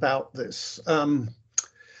Walton about this.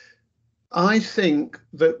 I think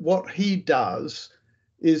that what he does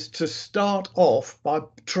is to start off by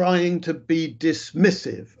trying to be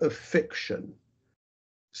dismissive of fiction.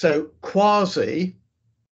 So quasi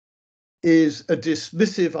is a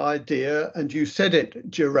dismissive idea, and you said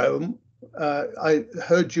it, Jérôme. I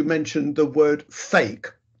heard you mention the word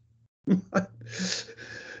fake.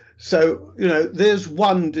 So, you know, there's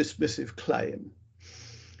one dismissive claim.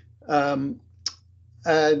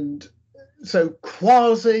 And so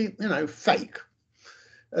quasi, you know, fake.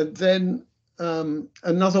 And then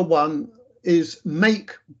another one is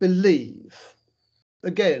make believe,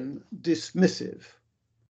 again, dismissive.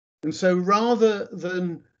 And so rather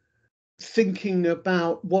than thinking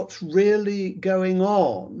about what's really going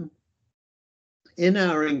on in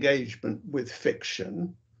our engagement with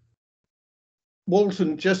fiction,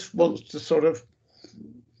 Walton just wants to sort of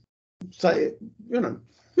say, you know,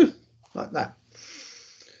 like that.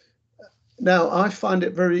 Now, I find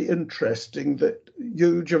it very interesting that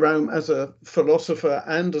you, Jérôme, as a philosopher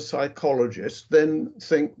and a psychologist, then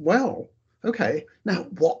think, well, okay, now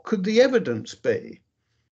what could the evidence be?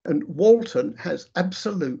 And Walton has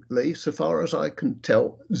absolutely, so far as I can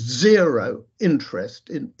tell, zero interest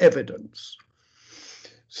in evidence.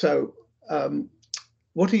 So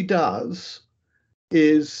what he does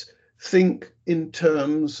is think in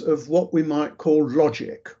terms of what we might call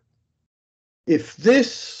logic. If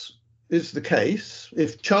this is the case,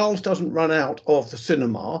 if Charles doesn't run out of the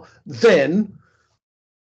cinema, then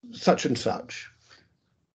such and such.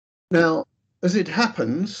 Now, as it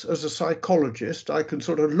happens, as a psychologist, I can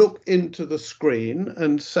sort of look into the screen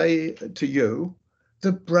and say to you,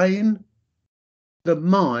 the brain, the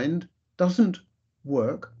mind doesn't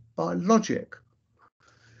work by logic,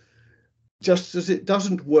 just as it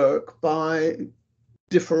doesn't work by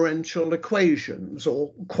differential equations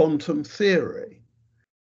or quantum theory.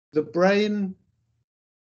 The brain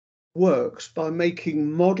works by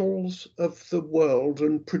making models of the world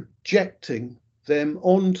and projecting them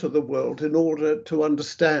onto the world in order to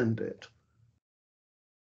understand it.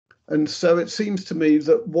 And so it seems to me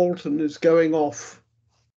that Walton is going off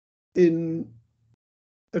in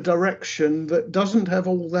a direction that doesn't have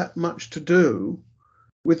all that much to do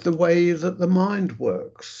with the way that the mind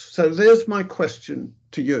works. So there's my question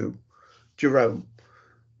to you, Jérôme.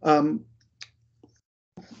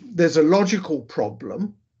 There's a logical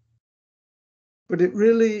problem, but it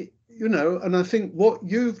really, you know, and I think what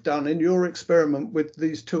you've done in your experiment with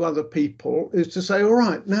these two other people is to say, all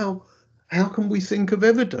right, now, how can we think of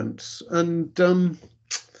evidence? And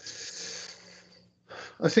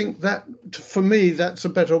I think that, for me, that's a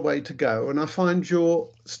better way to go. And I find your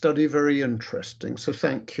study very interesting. So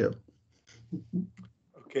thank you.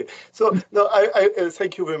 Okay. So no, I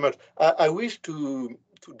thank you very much. I wish to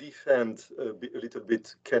defend a little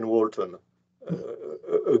bit Ken Walton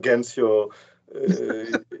against your,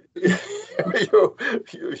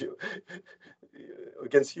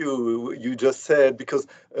 against you just said, because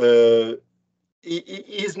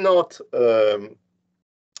he's not.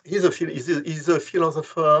 He's a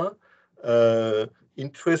philosopher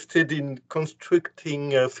interested in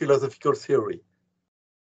constructing a philosophical theory,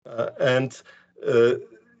 and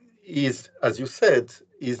is, as you said,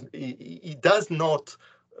 he does not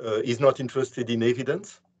is not interested in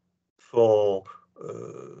evidence for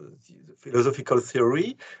the philosophical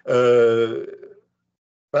theory,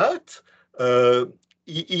 but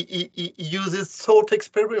he uses thought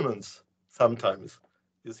experiments sometimes.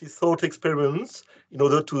 You see, thought experiments in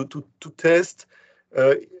order to test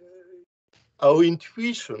our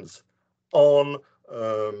intuitions on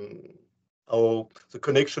the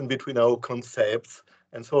connection between our concepts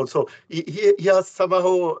and so on. So he has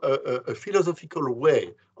somehow a philosophical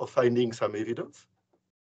way of finding some evidence,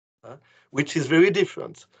 which is very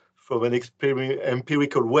different from an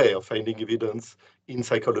empirical way of finding evidence in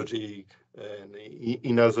psychology and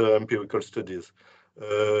in other empirical studies.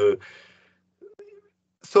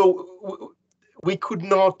 So we could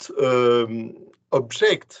not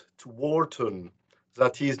object to Walton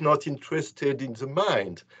that he is not interested in the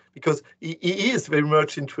mind, because he is very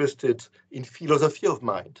much interested in philosophy of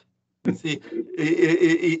mind. You see,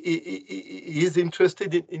 he is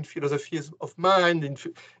interested in philosophies of mind,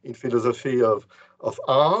 in philosophy of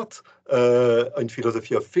art, in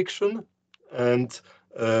philosophy of fiction, and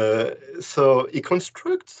so he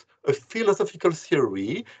constructs a philosophical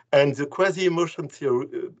theory, and the quasi-emotion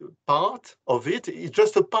theory part of it is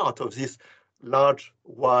just a part of this large,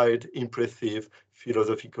 wide, impressive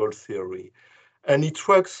philosophical theory. And it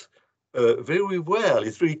works very well,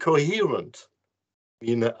 it's very coherent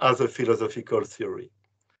in other philosophical theory.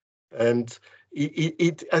 And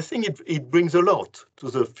I think it brings a lot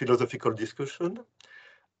to the philosophical discussion.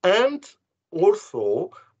 And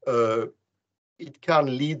also, it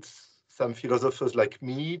can lead some philosophers like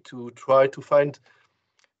me to try to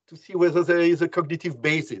see whether there is a cognitive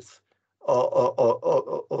basis about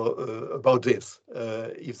this,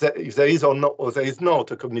 if there is or not, or there is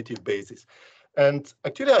not a cognitive basis. And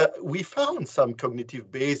actually, we found some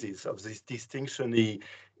cognitive basis of this distinction he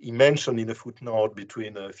mentioned in a footnote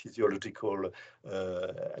between physiological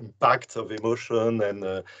impact of emotion and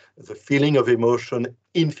the feeling of emotion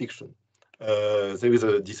in fiction. There is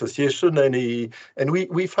a dissociation, and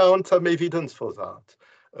we found some evidence for that.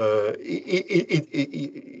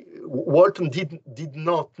 Walton did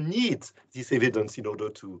not need this evidence in order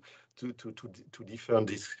to defend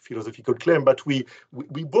this philosophical claim, but we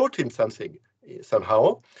brought him something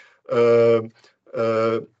somehow.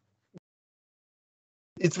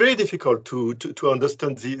 It's very difficult to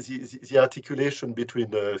understand the articulation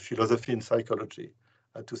between philosophy and psychology,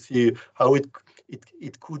 to see how it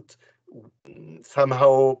could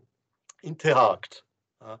somehow interact,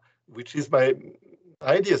 which is my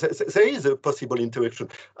idea. There is a possible interaction.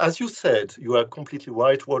 As you said, you are completely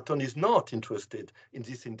right. Walton is not interested in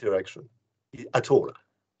this interaction at all.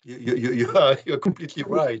 You're completely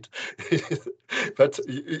right. but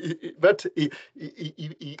he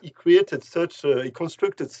created he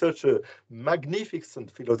constructed such a magnificent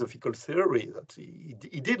philosophical theory that he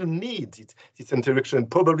didn't need this interaction.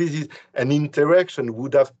 Probably an interaction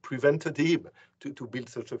would have prevented him to build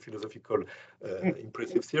such a philosophical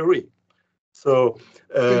impressive theory. So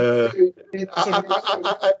I'm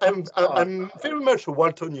very much a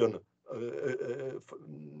Waltonian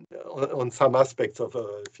on some aspects of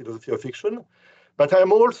philosophy of fiction, but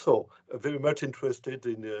I'm also very much interested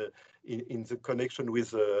in the connection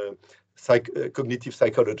with cognitive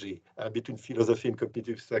psychology, between philosophy and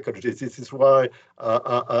cognitive psychology. This is why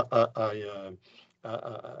I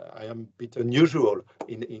am a bit unusual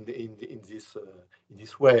in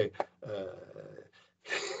this way.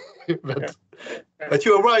 But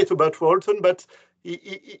you're right about Walton, but he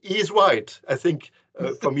is right, I think,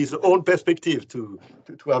 from his own perspective to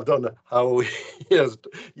have done how he has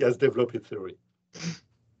developed his theory.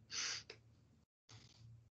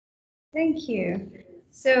 Thank you.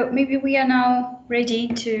 So maybe we are now ready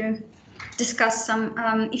to discuss some,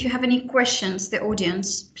 if you have any questions, the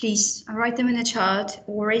audience, please write them in the chat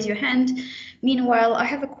or raise your hand. Meanwhile, I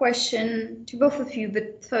have a question to both of you,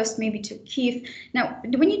 but first maybe to Keith. Now,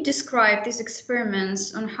 when you describe these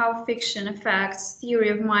experiments on how fiction affects theory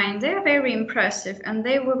of mind, they are very impressive and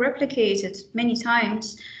they were replicated many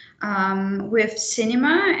times. with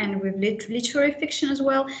cinema and with literary fiction as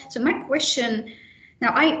well. So my question,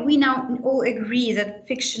 we now all agree that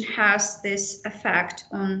fiction has this effect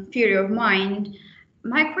on theory of mind.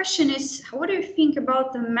 My question is, what do you think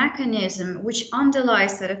about the mechanism which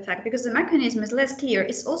underlies that effect? Because the mechanism is less clear.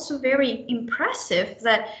 It's also very impressive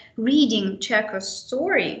that reading Chekhov's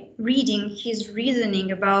story, reading his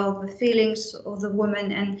reasoning about the feelings of the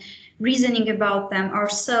woman and reasoning about them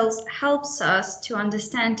ourselves helps us to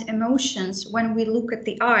understand emotions when we look at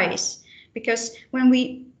the eyes. Because when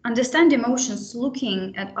we understand emotions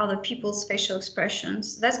looking at other people's facial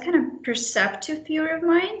expressions, that's kind of perceptive theory of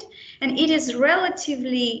mind, and it is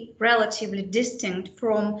relatively distinct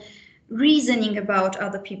from reasoning about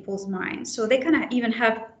other people's minds. So they kind of even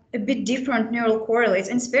have a bit different neural correlates,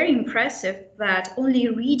 and it's very impressive that only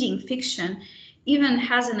reading fiction even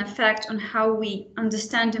has an effect on how we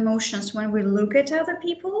understand emotions when we look at other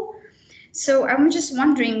people. So I'm just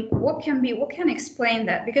wondering what can explain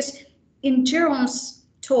that, because in Jérôme's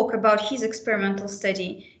talk about his experimental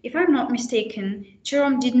study, if I'm not mistaken,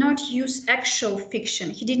 Jérôme did not use actual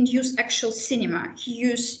fiction. He didn't use actual cinema. He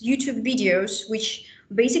used YouTube videos, which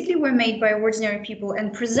basically were made by ordinary people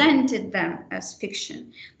and presented them as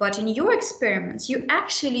fiction. But in your experiments, you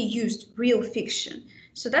actually used real fiction.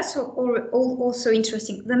 So that's also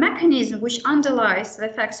interesting. The mechanism which underlies the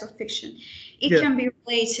effects of fiction, it can be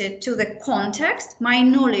related to the context, my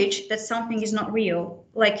knowledge that something is not real,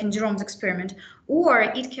 like in Jérôme's experiment, or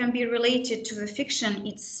it can be related to the fiction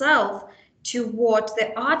itself, to what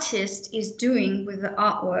the artist is doing with the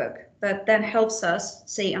artwork that then helps us,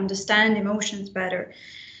 say, understand emotions better.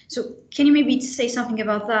 So can you maybe say something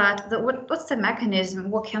about that? What's the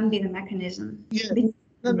mechanism? What can be the mechanism? Yeah.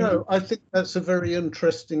 No, I think that's a very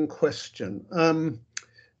interesting question.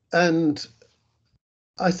 And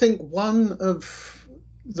I think one of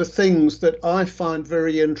the things that I find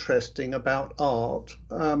very interesting about art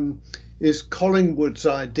is Collingwood's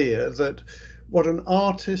idea that what an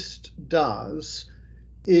artist does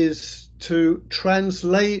is to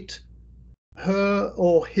translate her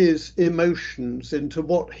or his emotions into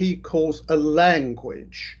what he calls a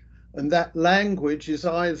language. And that language is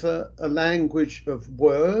either a language of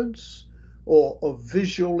words or of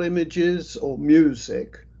visual images or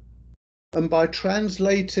music. And by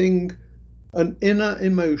translating an inner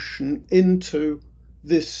emotion into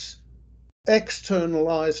this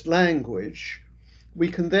externalized language, we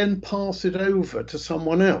can then pass it over to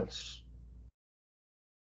someone else.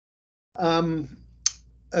 And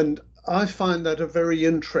I find that a very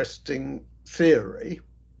interesting theory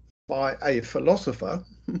by a philosopher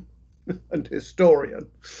and historian.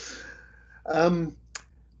 And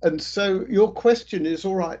so your question is,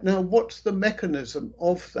 all right, now what's the mechanism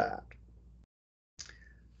of that?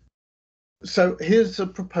 So here's a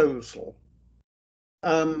proposal.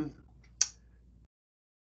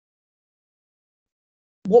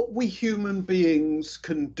 What we human beings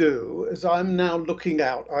can do, as I'm now looking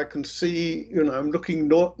out, I can see, I'm looking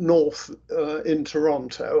north in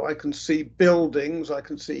Toronto, I can see buildings, I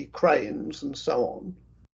can see cranes and so on.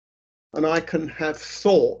 And I can have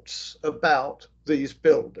thoughts about these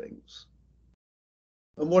buildings.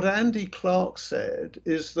 And what Andy Clark said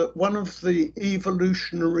is that one of the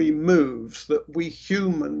evolutionary moves that we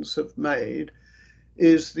humans have made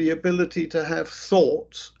is the ability to have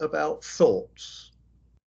thoughts about thoughts.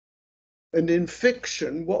 And in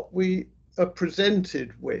fiction, what we are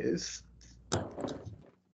presented with,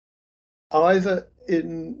 either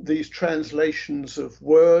in these translations of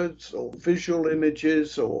words or visual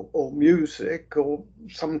images or music, or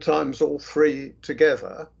sometimes all three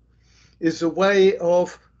together, is a way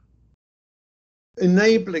of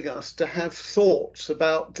enabling us to have thoughts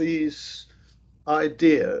about these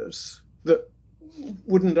ideas that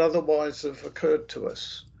wouldn't otherwise have occurred to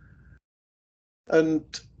us. And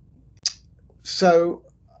so,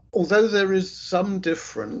 although there is some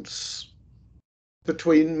difference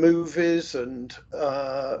between movies and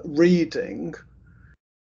reading,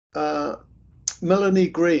 Melanie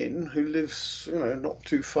Green, who lives, not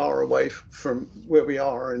too far away from where we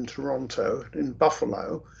are in Toronto, in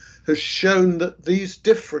Buffalo, has shown that these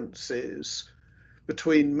differences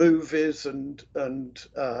between movies and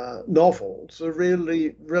novels are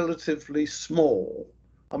really relatively small.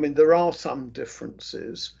 I mean, there are some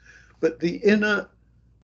differences, but the inner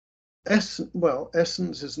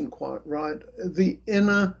essence isn't quite right. The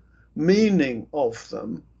inner meaning of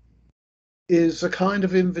them is a kind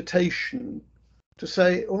of invitation to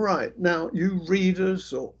say, all right, now you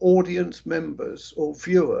readers or audience members or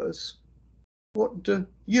viewers, what do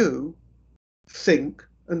you think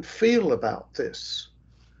and feel about this?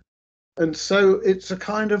 And so it's a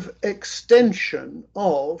kind of extension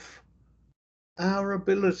of our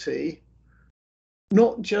ability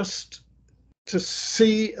not just to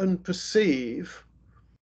see and perceive,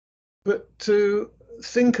 but to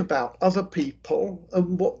think about other people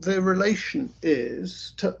and what their relation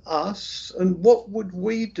is to us and what would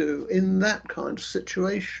we do in that kind of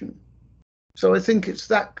situation. So I think it's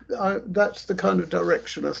that's the kind of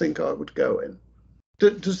direction I think I would go in.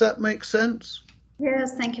 Does that make sense?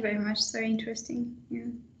 Yes, thank you very much. It's very interesting.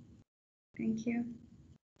 Yeah, thank you.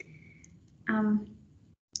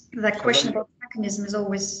 That question about mechanism is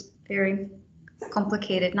always very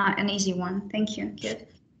complicated, not an easy one. Thank you. Good.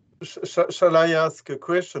 Shall I ask a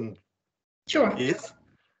question? Sure. Yes.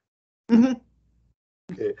 Mm-hmm.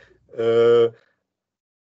 Okay.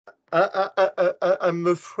 I'm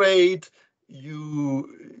afraid you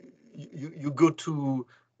go too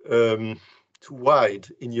wide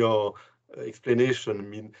in your explanation. I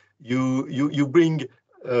mean, you bring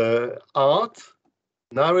art,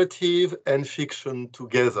 narrative, and fiction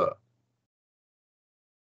together,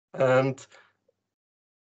 and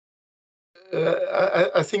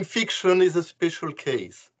I think fiction is a special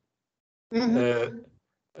case. Mm-hmm.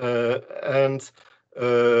 And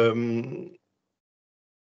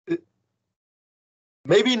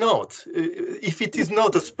maybe not. If it is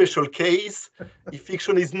not a special case, if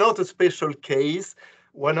fiction is not a special case,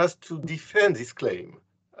 one has to defend this claim.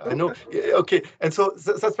 I know. Okay, and so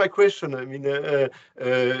that's my question. I mean,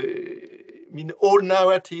 all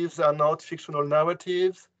narratives are not fictional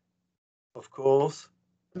narratives, of course.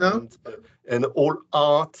 No. And all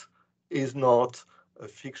art is not a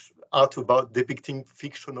art about depicting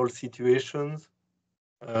fictional situations.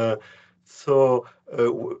 So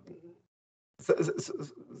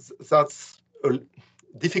that's a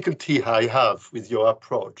difficulty I have with your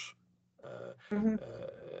approach.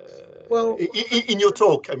 Well, in your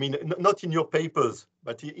talk, I mean, not in your papers,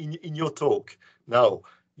 but in your talk now,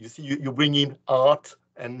 you see, you bring in art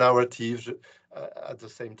and narrative at the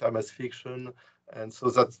same time as fiction, and so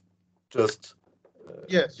that's just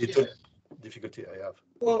little difficulty I have.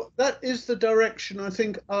 Well, that is the direction I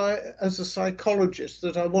think as a psychologist,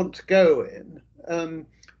 that I want to go in.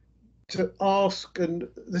 To ask, and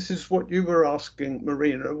this is what you were asking,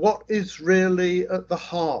 Marina, what is really at the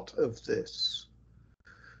heart of this?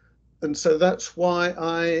 And so that's why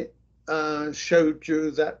I showed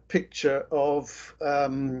you that picture of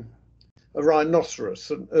a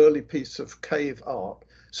rhinoceros, an early piece of cave art.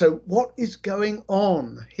 So what is going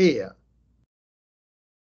on here?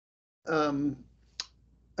 And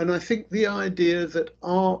I think the idea that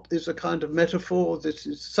art is a kind of metaphor, this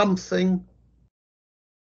is something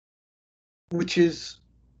which is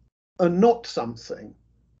a not something.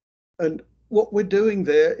 And what we're doing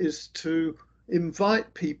there is to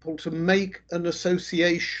invite people to make an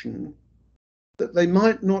association that they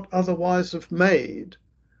might not otherwise have made.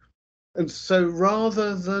 And so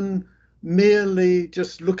rather than merely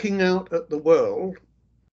just looking out at the world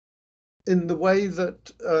in the way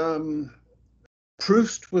that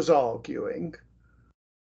Proust was arguing,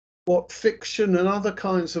 what fiction and other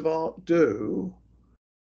kinds of art do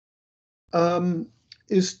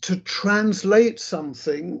is to translate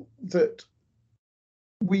something that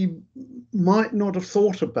we might not have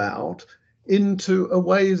thought about into a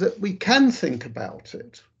way that we can think about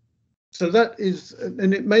it. So that is,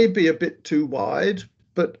 and it may be a bit too wide,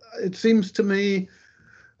 but it seems to me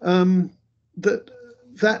that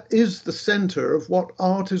is the center of what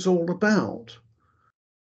art is all about.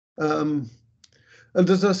 And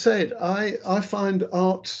as I said, I find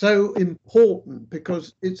art so important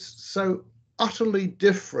because it's so utterly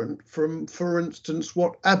different from, for instance,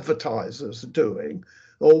 what advertisers are doing,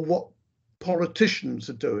 or what politicians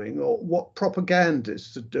are doing, or what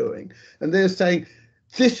propagandists are doing. And they're saying,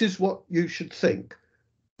 this is what you should think.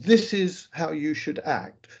 This is how you should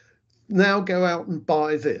act. Now go out and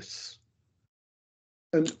buy this.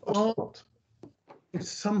 And art is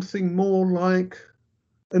something more like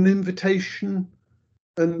an invitation.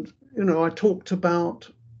 And, you know, I talked about,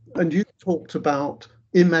 and you talked about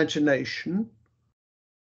imagination.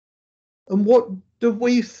 And what do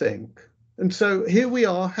we think? And so here we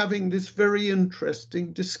are having this very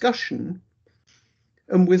interesting discussion.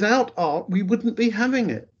 And without art, we wouldn't be having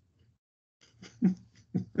it.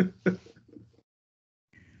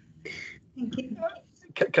 Thank you.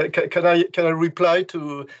 Can I reply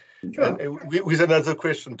to with another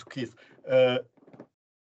question to Keith?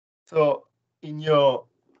 So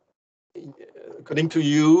according to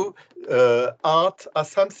you, art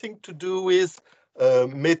has something to do with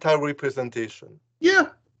meta representation. Yeah.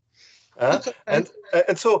 And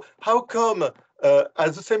so how come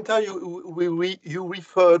at the same time, you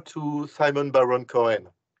refer to Simon Baron Cohen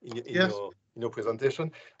in Yes. your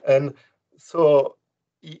presentation, and so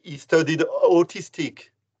he studied autistic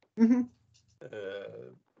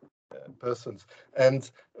persons.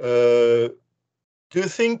 And do you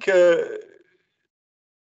think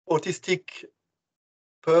autistic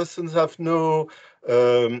persons have no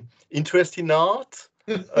interest in art?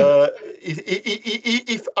 If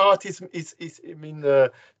art is I mean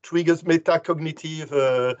triggers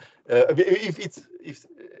metacognitive, if it's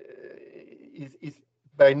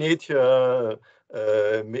by nature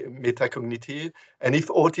metacognitive, and if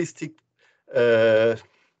autistic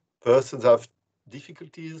persons have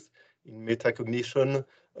difficulties in metacognition,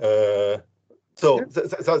 so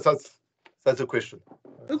that's the question.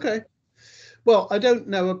 Okay. Well, I don't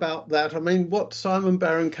know about that. I mean, what Simon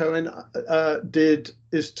Baron Cohen did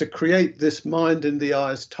is to create this mind in the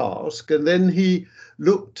eyes task, and then he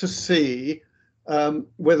looked to see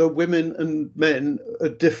whether women and men are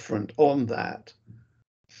different on that.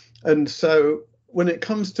 And so when it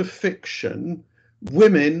comes to fiction,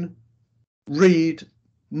 women read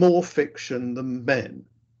more fiction than men.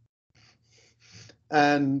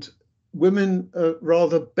 And women are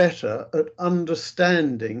rather better at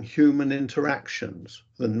understanding human interactions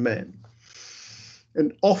than men.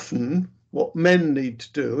 And often what men need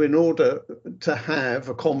to do in order to have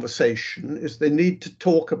a conversation is they need to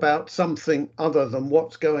talk about something other than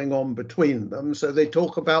what's going on between them. So they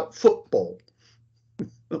talk about football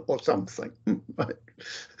or something, right?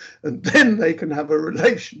 And then they can have a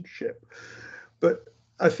relationship. But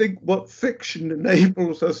I think what fiction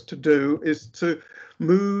enables us to do is to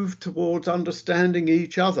move towards understanding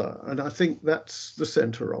each other. And I think that's the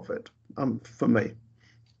center of it for me.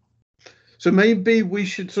 So maybe we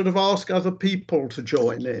should sort of ask other people to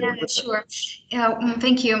join in. Yeah, sure.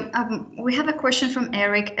 Thank you. We have a question from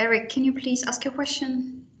Eric. Eric, can you please ask your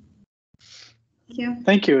question? Thank you.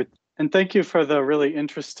 Thank you. And thank you for the really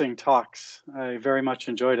interesting talks. I very much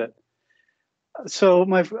enjoyed it. So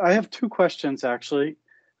I have two questions, actually.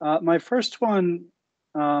 My first one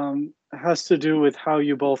has to do with how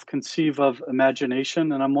you both conceive of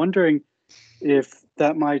imagination. And I'm wondering if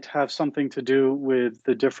that might have something to do with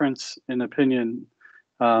the difference in opinion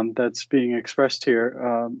that's being expressed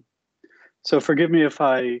here. So forgive me if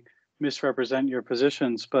I misrepresent your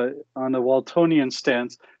positions, but on the Waltonian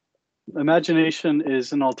stance, imagination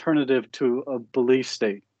is an alternative to a belief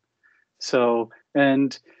state. So,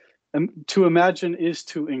 and to imagine is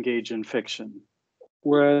to engage in fiction.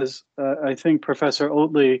 Whereas I think Professor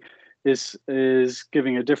Oatley is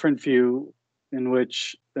giving a different view in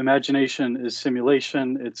which imagination is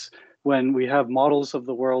simulation. It's when we have models of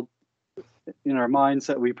the world in our minds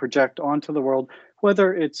that we project onto the world,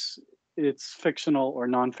 whether it's fictional or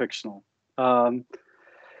non-fictional.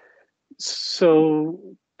 So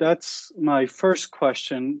that's my first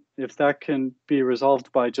question, if that can be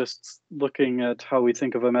resolved by just looking at how we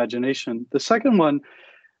think of imagination. The second one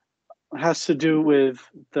has to do with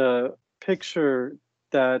the picture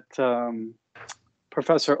that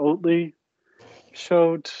Professor Oatley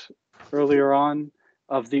showed earlier on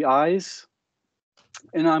of the eyes.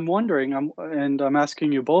 And I'm wondering, and I'm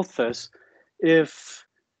asking you both this, if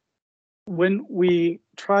when we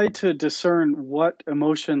try to discern what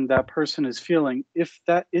emotion that person is feeling, if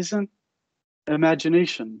that isn't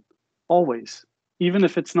imagination always, even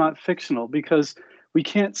if it's not fictional, because we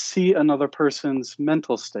can't see another person's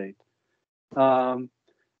mental state.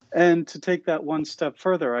 And to take that one step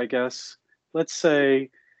further, I guess, let's say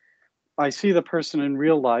I see the person in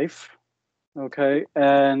real life, okay,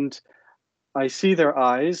 and I see their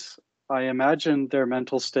eyes, I imagine their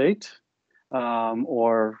mental state,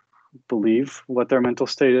 or believe what their mental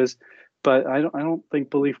state is, but I don't think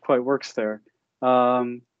belief quite works there.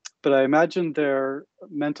 But I imagine their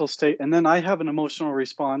mental state, and then I have an emotional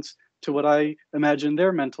response to what I imagine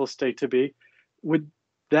their mental state to be. Would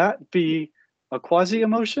that be a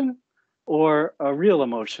quasi-emotion or a real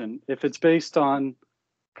emotion if it's based on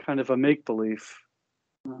kind of a make-believe?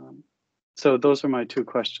 So those are my two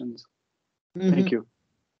questions. Mm-hmm. Thank you.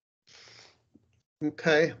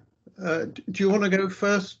 Okay. Do you want to go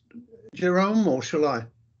first, Jérôme, or shall I?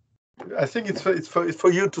 I think it's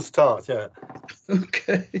for you to start, yeah.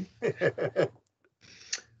 Okay.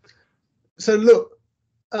 So look,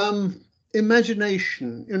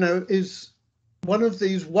 imagination, is one of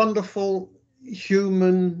these wonderful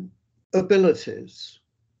human abilities.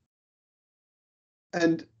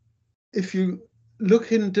 And if you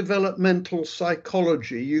look in developmental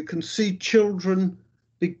psychology, you can see children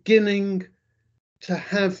beginning to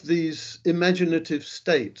have these imaginative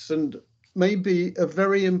states. And maybe a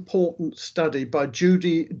very important study by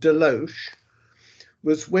Judy Deloche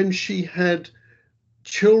was when she had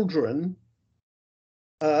children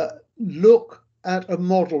look at a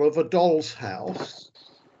model of a doll's house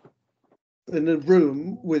in a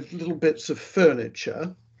room with little bits of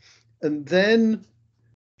furniture, and then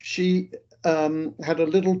she had a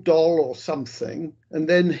little doll or something, and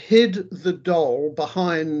then hid the doll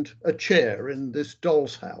behind a chair in this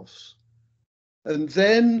doll's house. And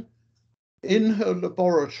then in her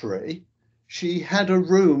laboratory, she had a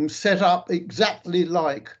room set up exactly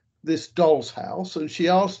like this doll's house, and she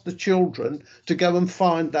asked the children to go and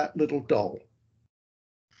find that little doll.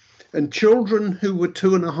 And children who were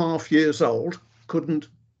 2.5 years old couldn't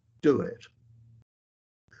do it.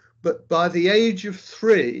 But by the age of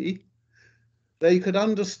 3, they could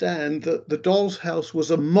understand that the doll's house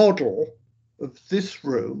was a model of this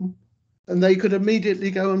room, and they could immediately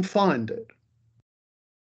go and find it.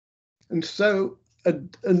 And so,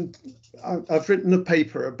 and I've written a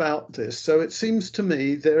paper about this, so it seems to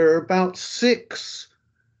me there are about 6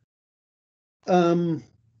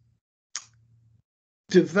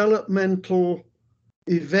 developmental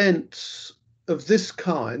events of this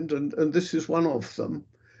kind, and this is one of them,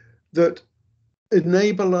 that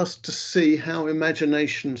enable us to see how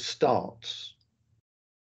imagination starts.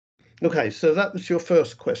 Okay, so that was your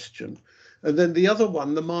first question. And then the other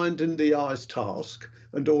one, the mind in the eyes task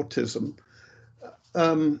and autism.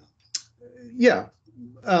 I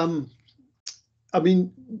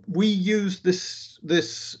mean, we use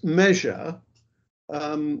this measure,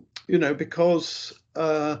 you know, because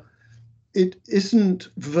it isn't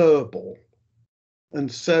verbal.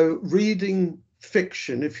 And so reading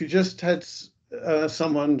fiction, if you just had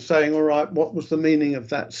someone saying, all right, what was the meaning of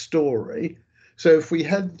that story? So if we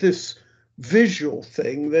had this visual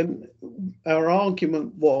thing, then our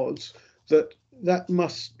argument was that that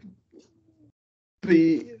must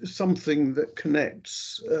be something that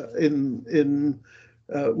connects within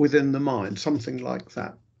the mind, something like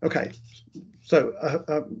that. Okay, so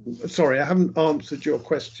sorry, I haven't answered your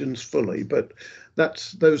questions fully, but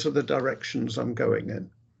those are the directions I'm going in.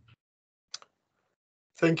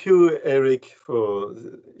 Thank you, Eric, for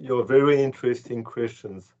your very interesting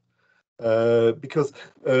questions. Because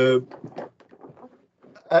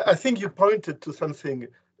I think you pointed to something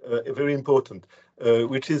very important,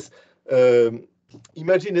 which is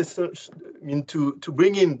imagination. I mean, to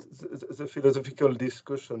bring in the philosophical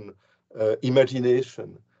discussion,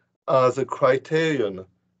 imagination as a criterion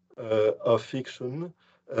of fiction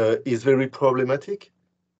is very problematic.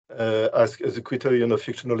 As a criterion of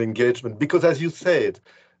fictional engagement, because as you said,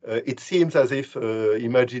 it seems as if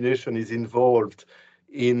imagination is involved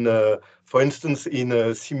in, for instance, in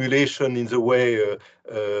a simulation in the way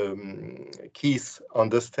Keith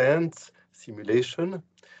understands simulation.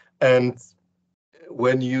 And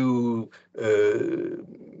when you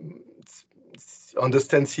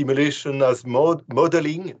understand simulation as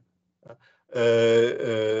modeling,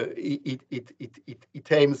 it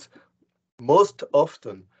aims most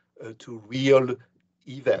often to real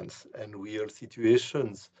events and real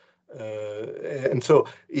situations, and so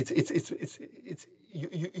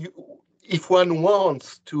if one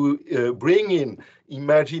wants to bring in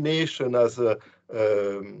imagination as a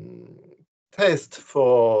test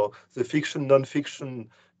for the fiction non-fiction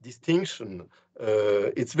distinction,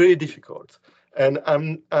 it's very difficult. And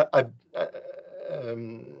and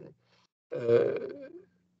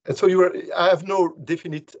so I have no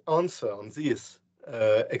definite answer on this,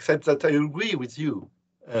 except that I agree with you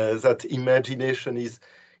that imagination is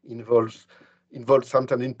involved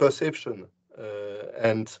sometimes in perception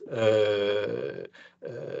and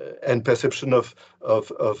perception of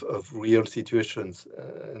real situations.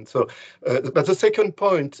 And so, but the second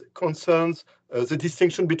point concerns the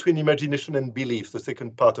distinction between imagination and belief, the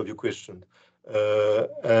second part of your question,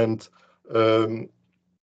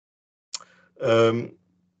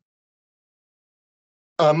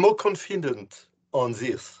 I'm more confident on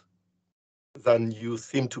this than you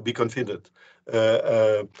seem to be confident.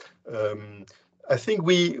 I think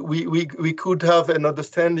we could have an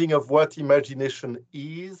understanding of what imagination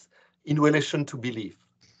is in relation to belief,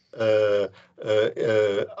 as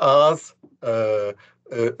a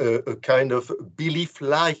kind of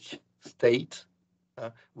belief-like state,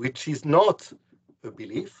 which is not a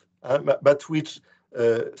belief, but which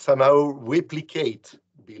somehow replicate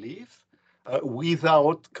belief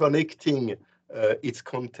without connecting its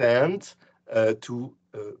content to,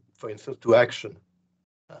 for instance, to action.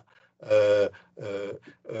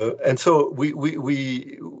 And so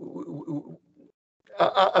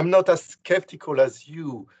I'm not as skeptical as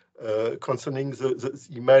you concerning the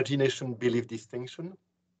imagination belief distinction.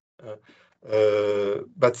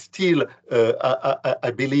 But still,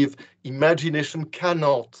 I believe imagination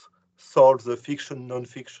cannot solve the fiction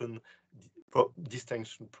non-fiction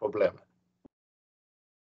distinction problem.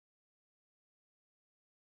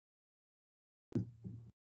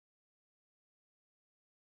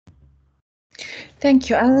 Thank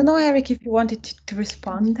you. I don't know, Eric, if you wanted to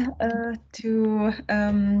respond to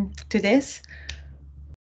this.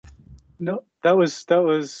 No, that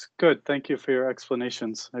was good. Thank you for your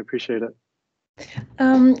explanations. I appreciate it.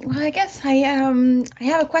 Well, I guess I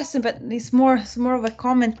have a question, but it's more of a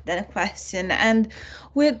comment than a question. And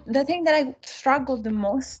with the thing that I struggle the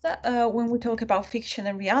most when we talk about fiction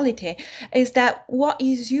and reality is that what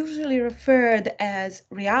is usually referred as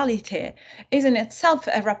reality is in itself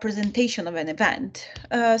a representation of an event.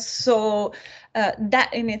 So that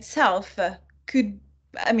in itself could,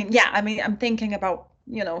 I'm thinking about,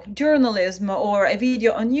 you know, journalism or a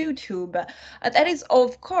video on YouTube, that is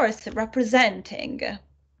of course representing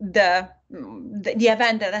the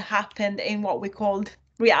event that happened in what we called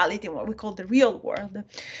reality, what we call the real world.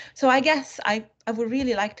 So I guess I would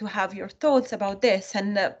really like to have your thoughts about this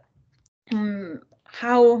and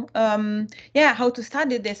how to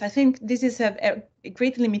study this. I think this is a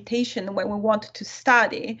great limitation when we want to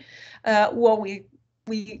study what we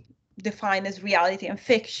define as reality and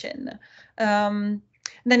fiction.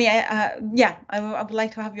 Then I would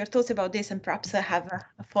like to have your thoughts about this and perhaps have a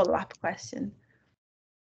follow-up question.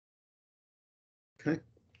 Okay.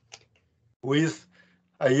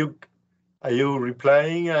 Are you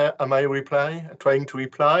replying? Am I trying to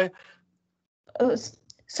reply?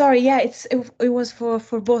 Sorry, yeah, it was for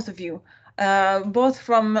both of you, both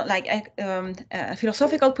from like a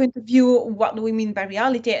philosophical point of view, what do we mean by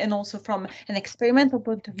reality, and also from an experimental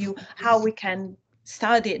point of view, how we can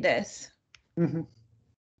study this. Mm-hmm.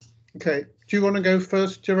 Okay, do you want to go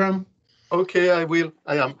first, Jérôme? Okay, I will.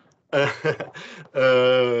 I am.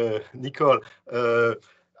 Nicole,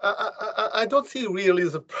 I don't see really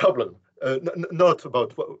the problem. Not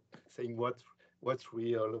about saying what's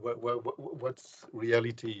real, what's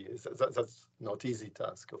reality. That's not easy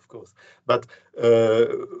task, of course. But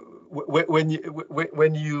when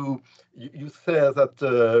you say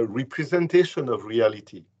that representation of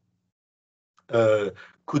reality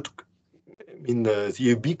could in the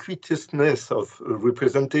ubiquitousness of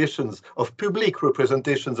representations, of public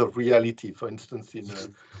representations of reality, for instance, in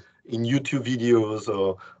YouTube videos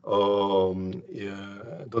or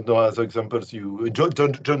I don't know other examples.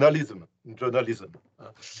 Journalism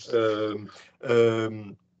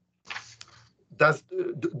does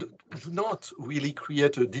not really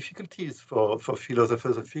create difficulties for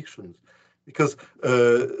philosophers of fiction, because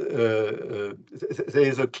there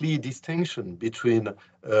is a clear distinction between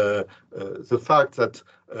the fact that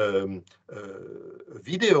a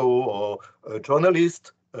video or a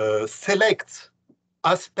journalist selects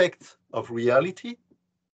aspects of reality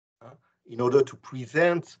in order to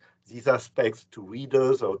present these aspects to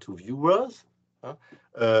readers or to viewers.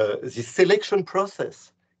 This selection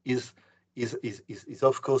process is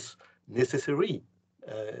of course necessary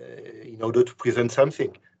in order to present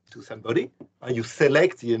something to somebody. You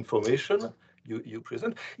select the information you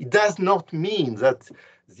present. It does not mean that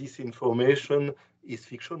this information is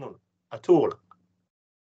fictional at all.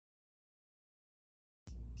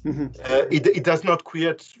 Mm-hmm. It does not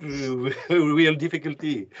create real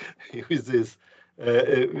difficulty with this.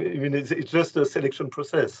 I mean, it's just a selection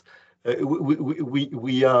process.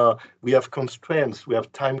 We have constraints. We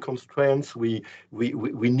have time constraints. We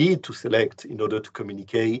need to select in order to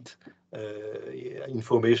communicate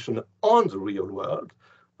information on the real world,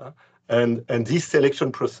 and this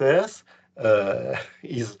selection process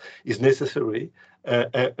is necessary.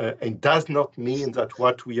 And does not mean that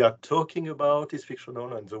what we are talking about is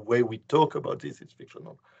fictional and the way we talk about this is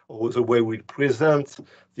fictional, or the way we present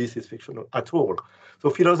this is fictional at all.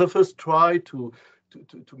 So philosophers try to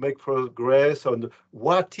make progress on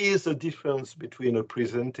what is the difference between a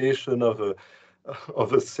presentation of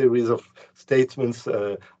a series of statements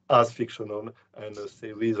as fictional and a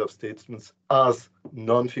series of statements as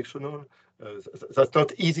non-fictional. That's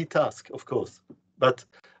not easy task, of course, but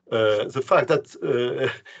the fact that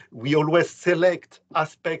we always select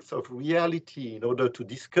aspects of reality in order to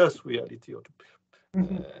discuss reality or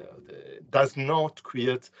does not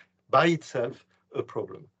create by itself a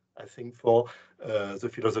problem, I think, for the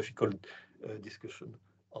philosophical discussion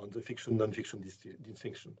on the fiction non-fiction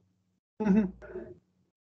distinction. Mm-hmm.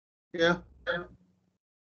 Yeah.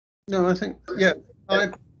 No, I think, yeah,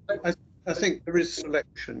 I think there is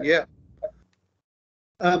selection, yeah.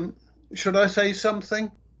 Should I say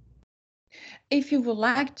something? If you would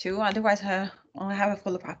like to, otherwise I'll have a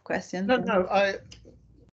follow-up question. No,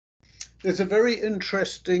 there's a very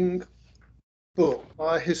interesting book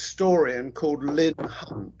by a historian called Lynn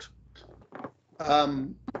Hunt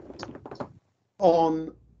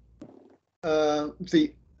on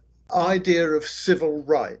the idea of civil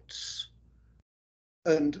rights,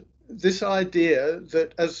 and this idea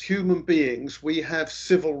that as human beings we have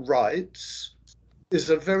civil rights is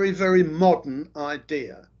a very, very modern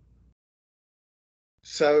idea.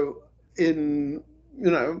 So in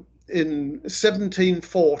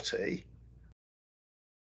 1740,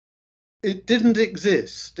 it didn't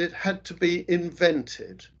exist. It had to be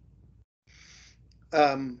invented.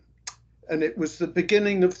 And it was the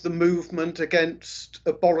beginning of the movement against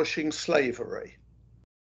abolishing slavery.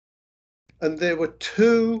 And there were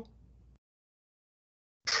two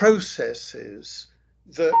processes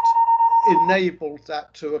that enabled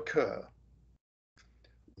that to occur.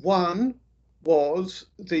 One was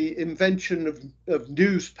the invention of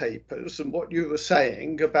newspapers, and what you were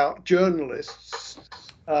saying about journalists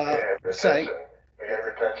saying,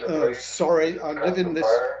 sorry, I live in this.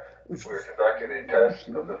 We're conducting a test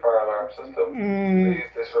of the fire alarm system. Please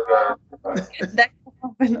disregard.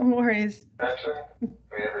 No worries. Attention,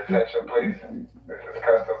 may I have your attention, please? This is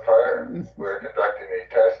custom fire. We're conducting a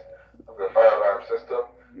test of the fire alarm system.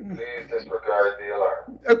 Please disregard the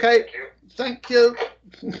alarm. Okay, thank you.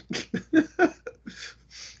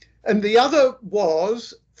 And the other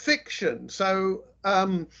was fiction. So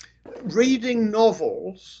reading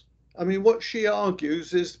novels, I mean, what she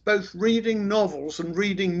argues is both reading novels and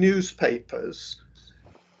reading newspapers,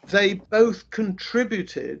 they both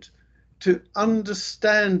contributed to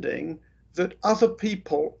understanding that other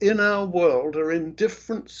people in our world are in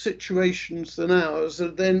different situations than ours,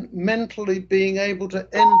 and then mentally being able to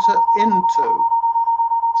enter into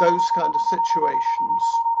those kind of situations.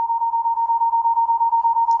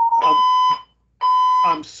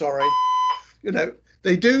 I'm sorry, you know,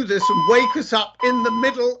 they do this and wake us up in the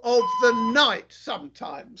middle of the night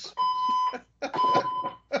sometimes.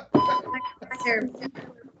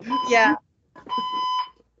 Yeah.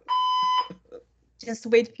 Just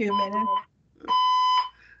wait a few minutes.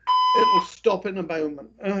 It'll stop in a moment.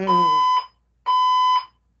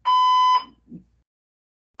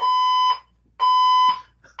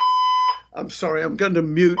 I'm sorry, I'm going to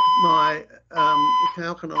mute my,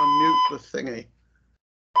 how can I mute the thingy?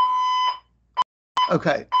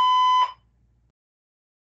 Okay.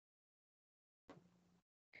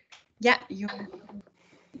 Yeah, you're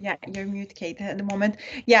mute, Kate, at the moment.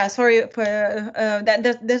 Yeah, sorry for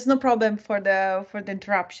that. There's no problem for the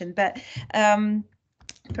interruption, but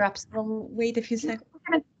perhaps we'll wait a few seconds.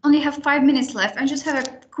 I only have 5 minutes left. I just have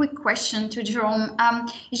a quick question to Jérôme.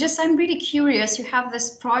 I'm really curious. You have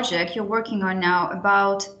this project you're working on now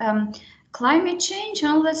about climate change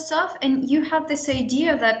and all that stuff, and you had this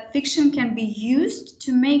idea that fiction can be used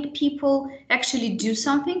to make people actually do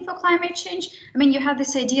something for climate change. I mean, you had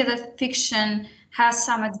this idea that fiction has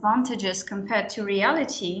some advantages compared to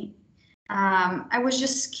reality. I was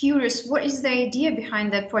just curious, what is the idea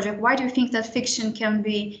behind that project? Why do you think that fiction can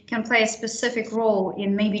play a specific role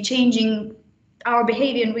in maybe changing our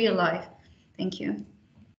behavior in real life? Thank you.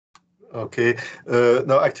 Okay.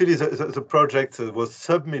 No, actually, the project was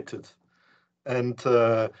submitted and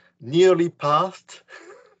nearly passed,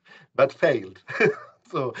 but failed.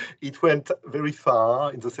 So it went very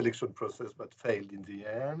far in the selection process, but failed in the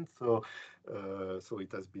end. So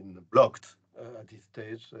it has been blocked at this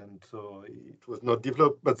stage, and so it was not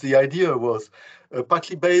developed. But the idea was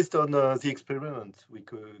partly based on the experiment we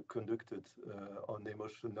conducted on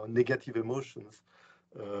negative emotions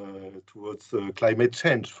towards climate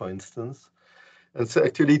change, for instance. And so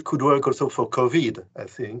actually it could work also for COVID, I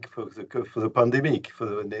think, for the pandemic, for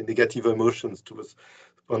the negative emotions towards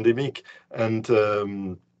the pandemic. And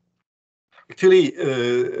actually,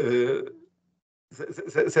 there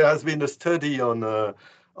has been a study on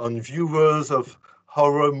viewers of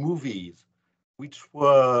horror movies, which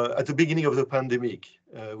were at the beginning of the pandemic,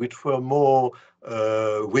 which were more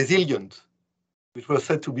resilient, which were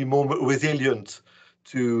said to be more resilient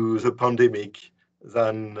to the pandemic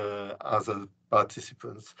than other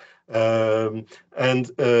participants.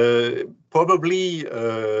 Probably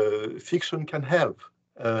fiction can help.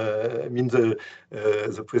 I mean, the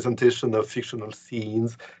presentation of fictional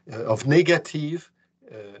scenes, of negative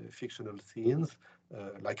fictional scenes,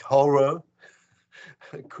 like horror,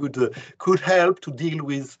 could help to deal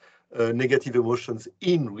with negative emotions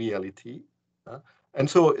in reality. And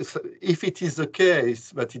so if it is the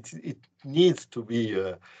case, but it needs to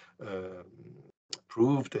be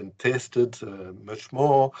proved and tested much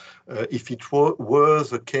more. If it were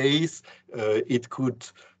the case, it could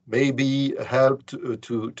maybe help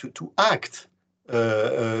to act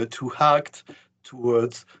to act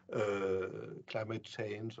towards climate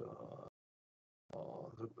change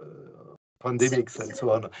or pandemics and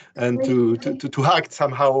so on, and to act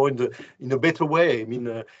somehow in a better way. I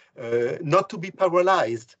mean, not to be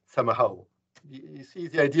paralyzed somehow. You see,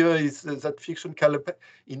 the idea is that fiction can,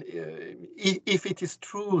 if it is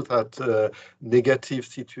true that negative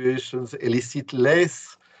situations elicit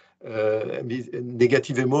less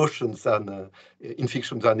negative emotions than in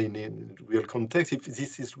fiction than in real context, if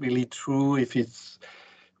this is really true, if it's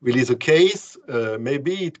really the case,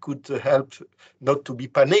 maybe it could help not to be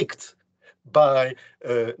panicked by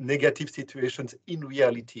negative situations in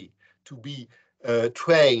reality, to be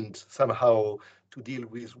trained somehow to deal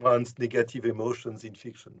with one's negative emotions in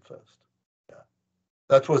fiction first. Yeah,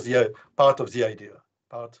 that was the part of the idea,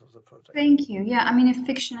 part of the project. Thank you. Yeah, I mean, if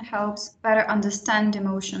fiction helps better understand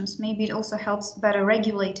emotions, maybe it also helps better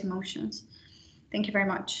regulate emotions. Thank you very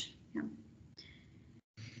much. Yeah.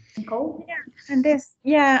 Nicole?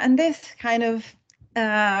 Yeah, and this kind of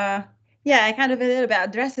kind of a little bit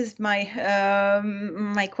addresses my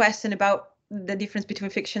my question about the difference between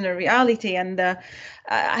fiction and reality, and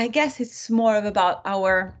I guess it's more of about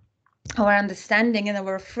our understanding and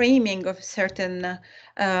our framing of certain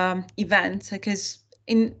events, because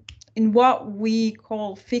in what we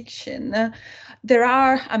call fiction, there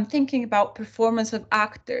are, I'm thinking about performance of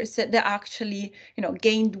actors that actually, you know,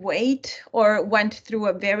 gained weight or went through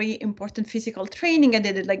a very important physical training and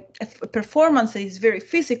did like a performance that is very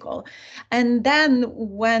physical. And then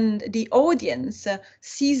when the audience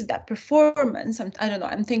sees that performance, I don't know,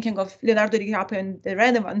 I'm thinking of Leonardo DiCaprio in The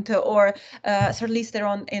Revenant or Charlize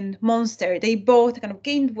Theron in Monster. They both kind of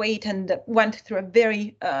gained weight and went through a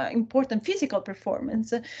very important physical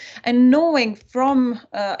performance. And knowing from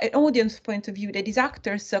an audience point of view that these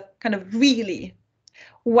actors kind of really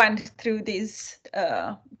went through these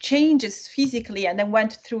changes physically and then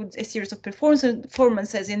went through a series of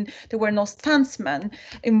performances, and there were no stuntsmen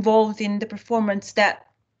involved in the performance that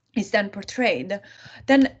is then portrayed,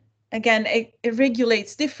 then again it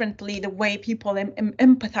regulates differently the way people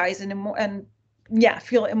empathize and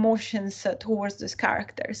feel emotions towards those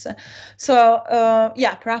characters. So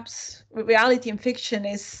perhaps reality and fiction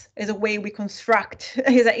is a way we construct,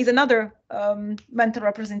 is another mental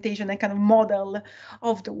representation and kind of model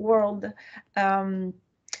of the world.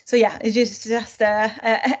 So yeah, it's just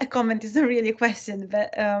a comment. It's not really a question,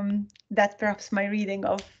 but that's perhaps my reading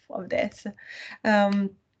of this.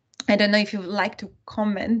 I don't know if you would like to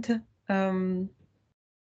comment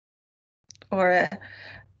or.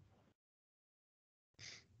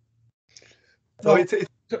 So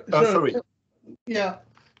sorry. Yeah,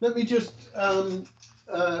 let me just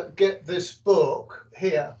get this book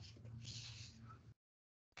here.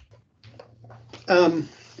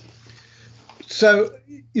 So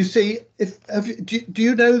you see, do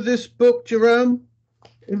you know this book, Jérôme?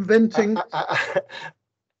 Inventing.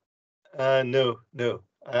 No.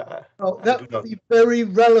 That would be very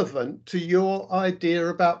relevant to your idea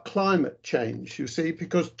about climate change. You see,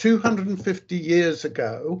 because 250 years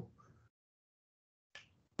ago,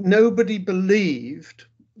 nobody believed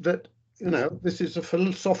that, you know, this is a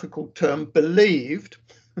philosophical term, believed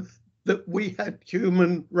that we had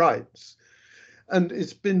human rights. And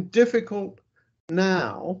it's been difficult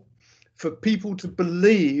now for people to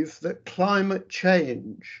believe that climate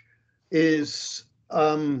change is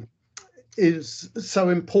so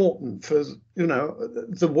important for, you know,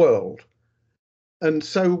 the world. And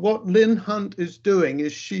so what Lynn Hunt is doing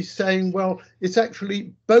is she's saying, well, it's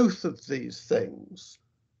actually both of these things.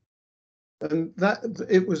 And that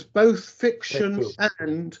it was both fiction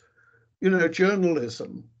and, you know,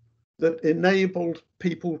 journalism that enabled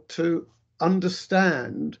people to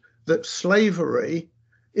understand that slavery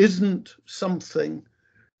isn't something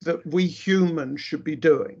that we humans should be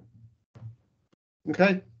doing.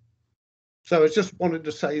 Okay? So I just wanted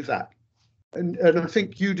to say that. And I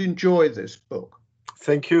think you'd enjoy this book.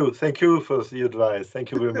 Thank you for the advice. Thank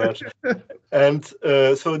you very much. And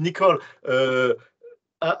so, Nicole,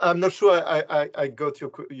 I'm not sure I got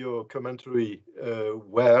your commentary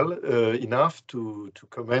well enough to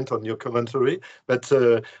comment on your commentary, but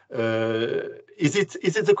is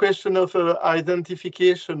it a question of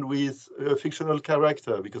identification with a fictional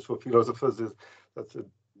character? Because for philosophers, that's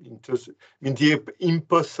interesting. I mean, the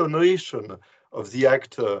impersonation of the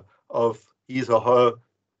actor of his or her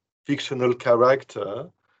fictional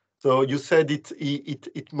character. So you said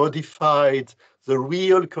it modified the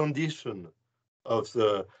real condition of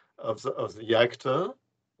the actor,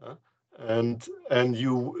 and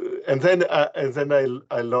then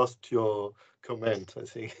I lost your comment, I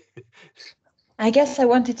think. I guess I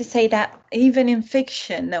wanted to say that even in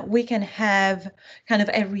fiction, we can have kind of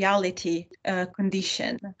a reality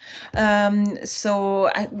condition. So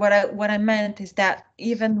what I meant is that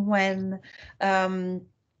even when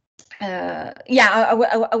I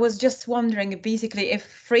was just wondering basically if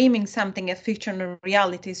framing something as fiction or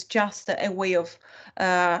reality is just a way of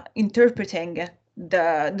interpreting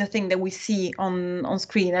the thing that we see on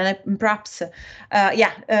screen, and perhaps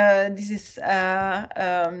this is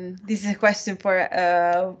a question for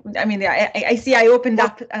I mean, I see I opened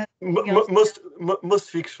up most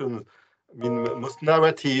fiction, I mean, most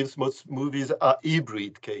narratives, most movies are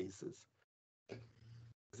hybrid cases.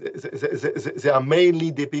 They are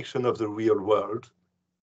mainly depiction of the real world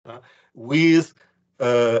with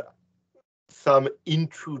some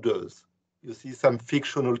intruders. You see some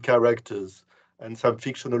fictional characters and some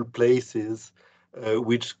fictional places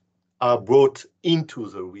which are brought into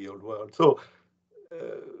the real world. So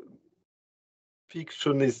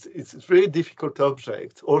fiction is a very difficult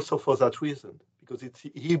object also for that reason, because it's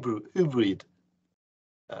hybrid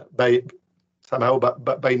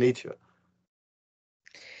by nature.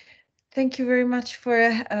 Thank you very much for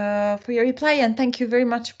your reply, and thank you very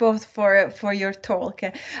much both for your talk.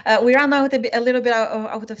 We ran out a little bit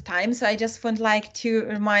out of time, so I just would like to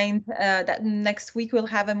remind that next week we'll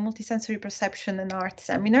have a multisensory perception and art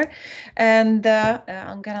seminar, and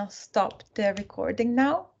I'm gonna stop the recording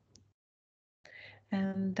now.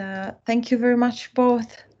 And thank you very much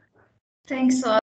both. Thanks a lot.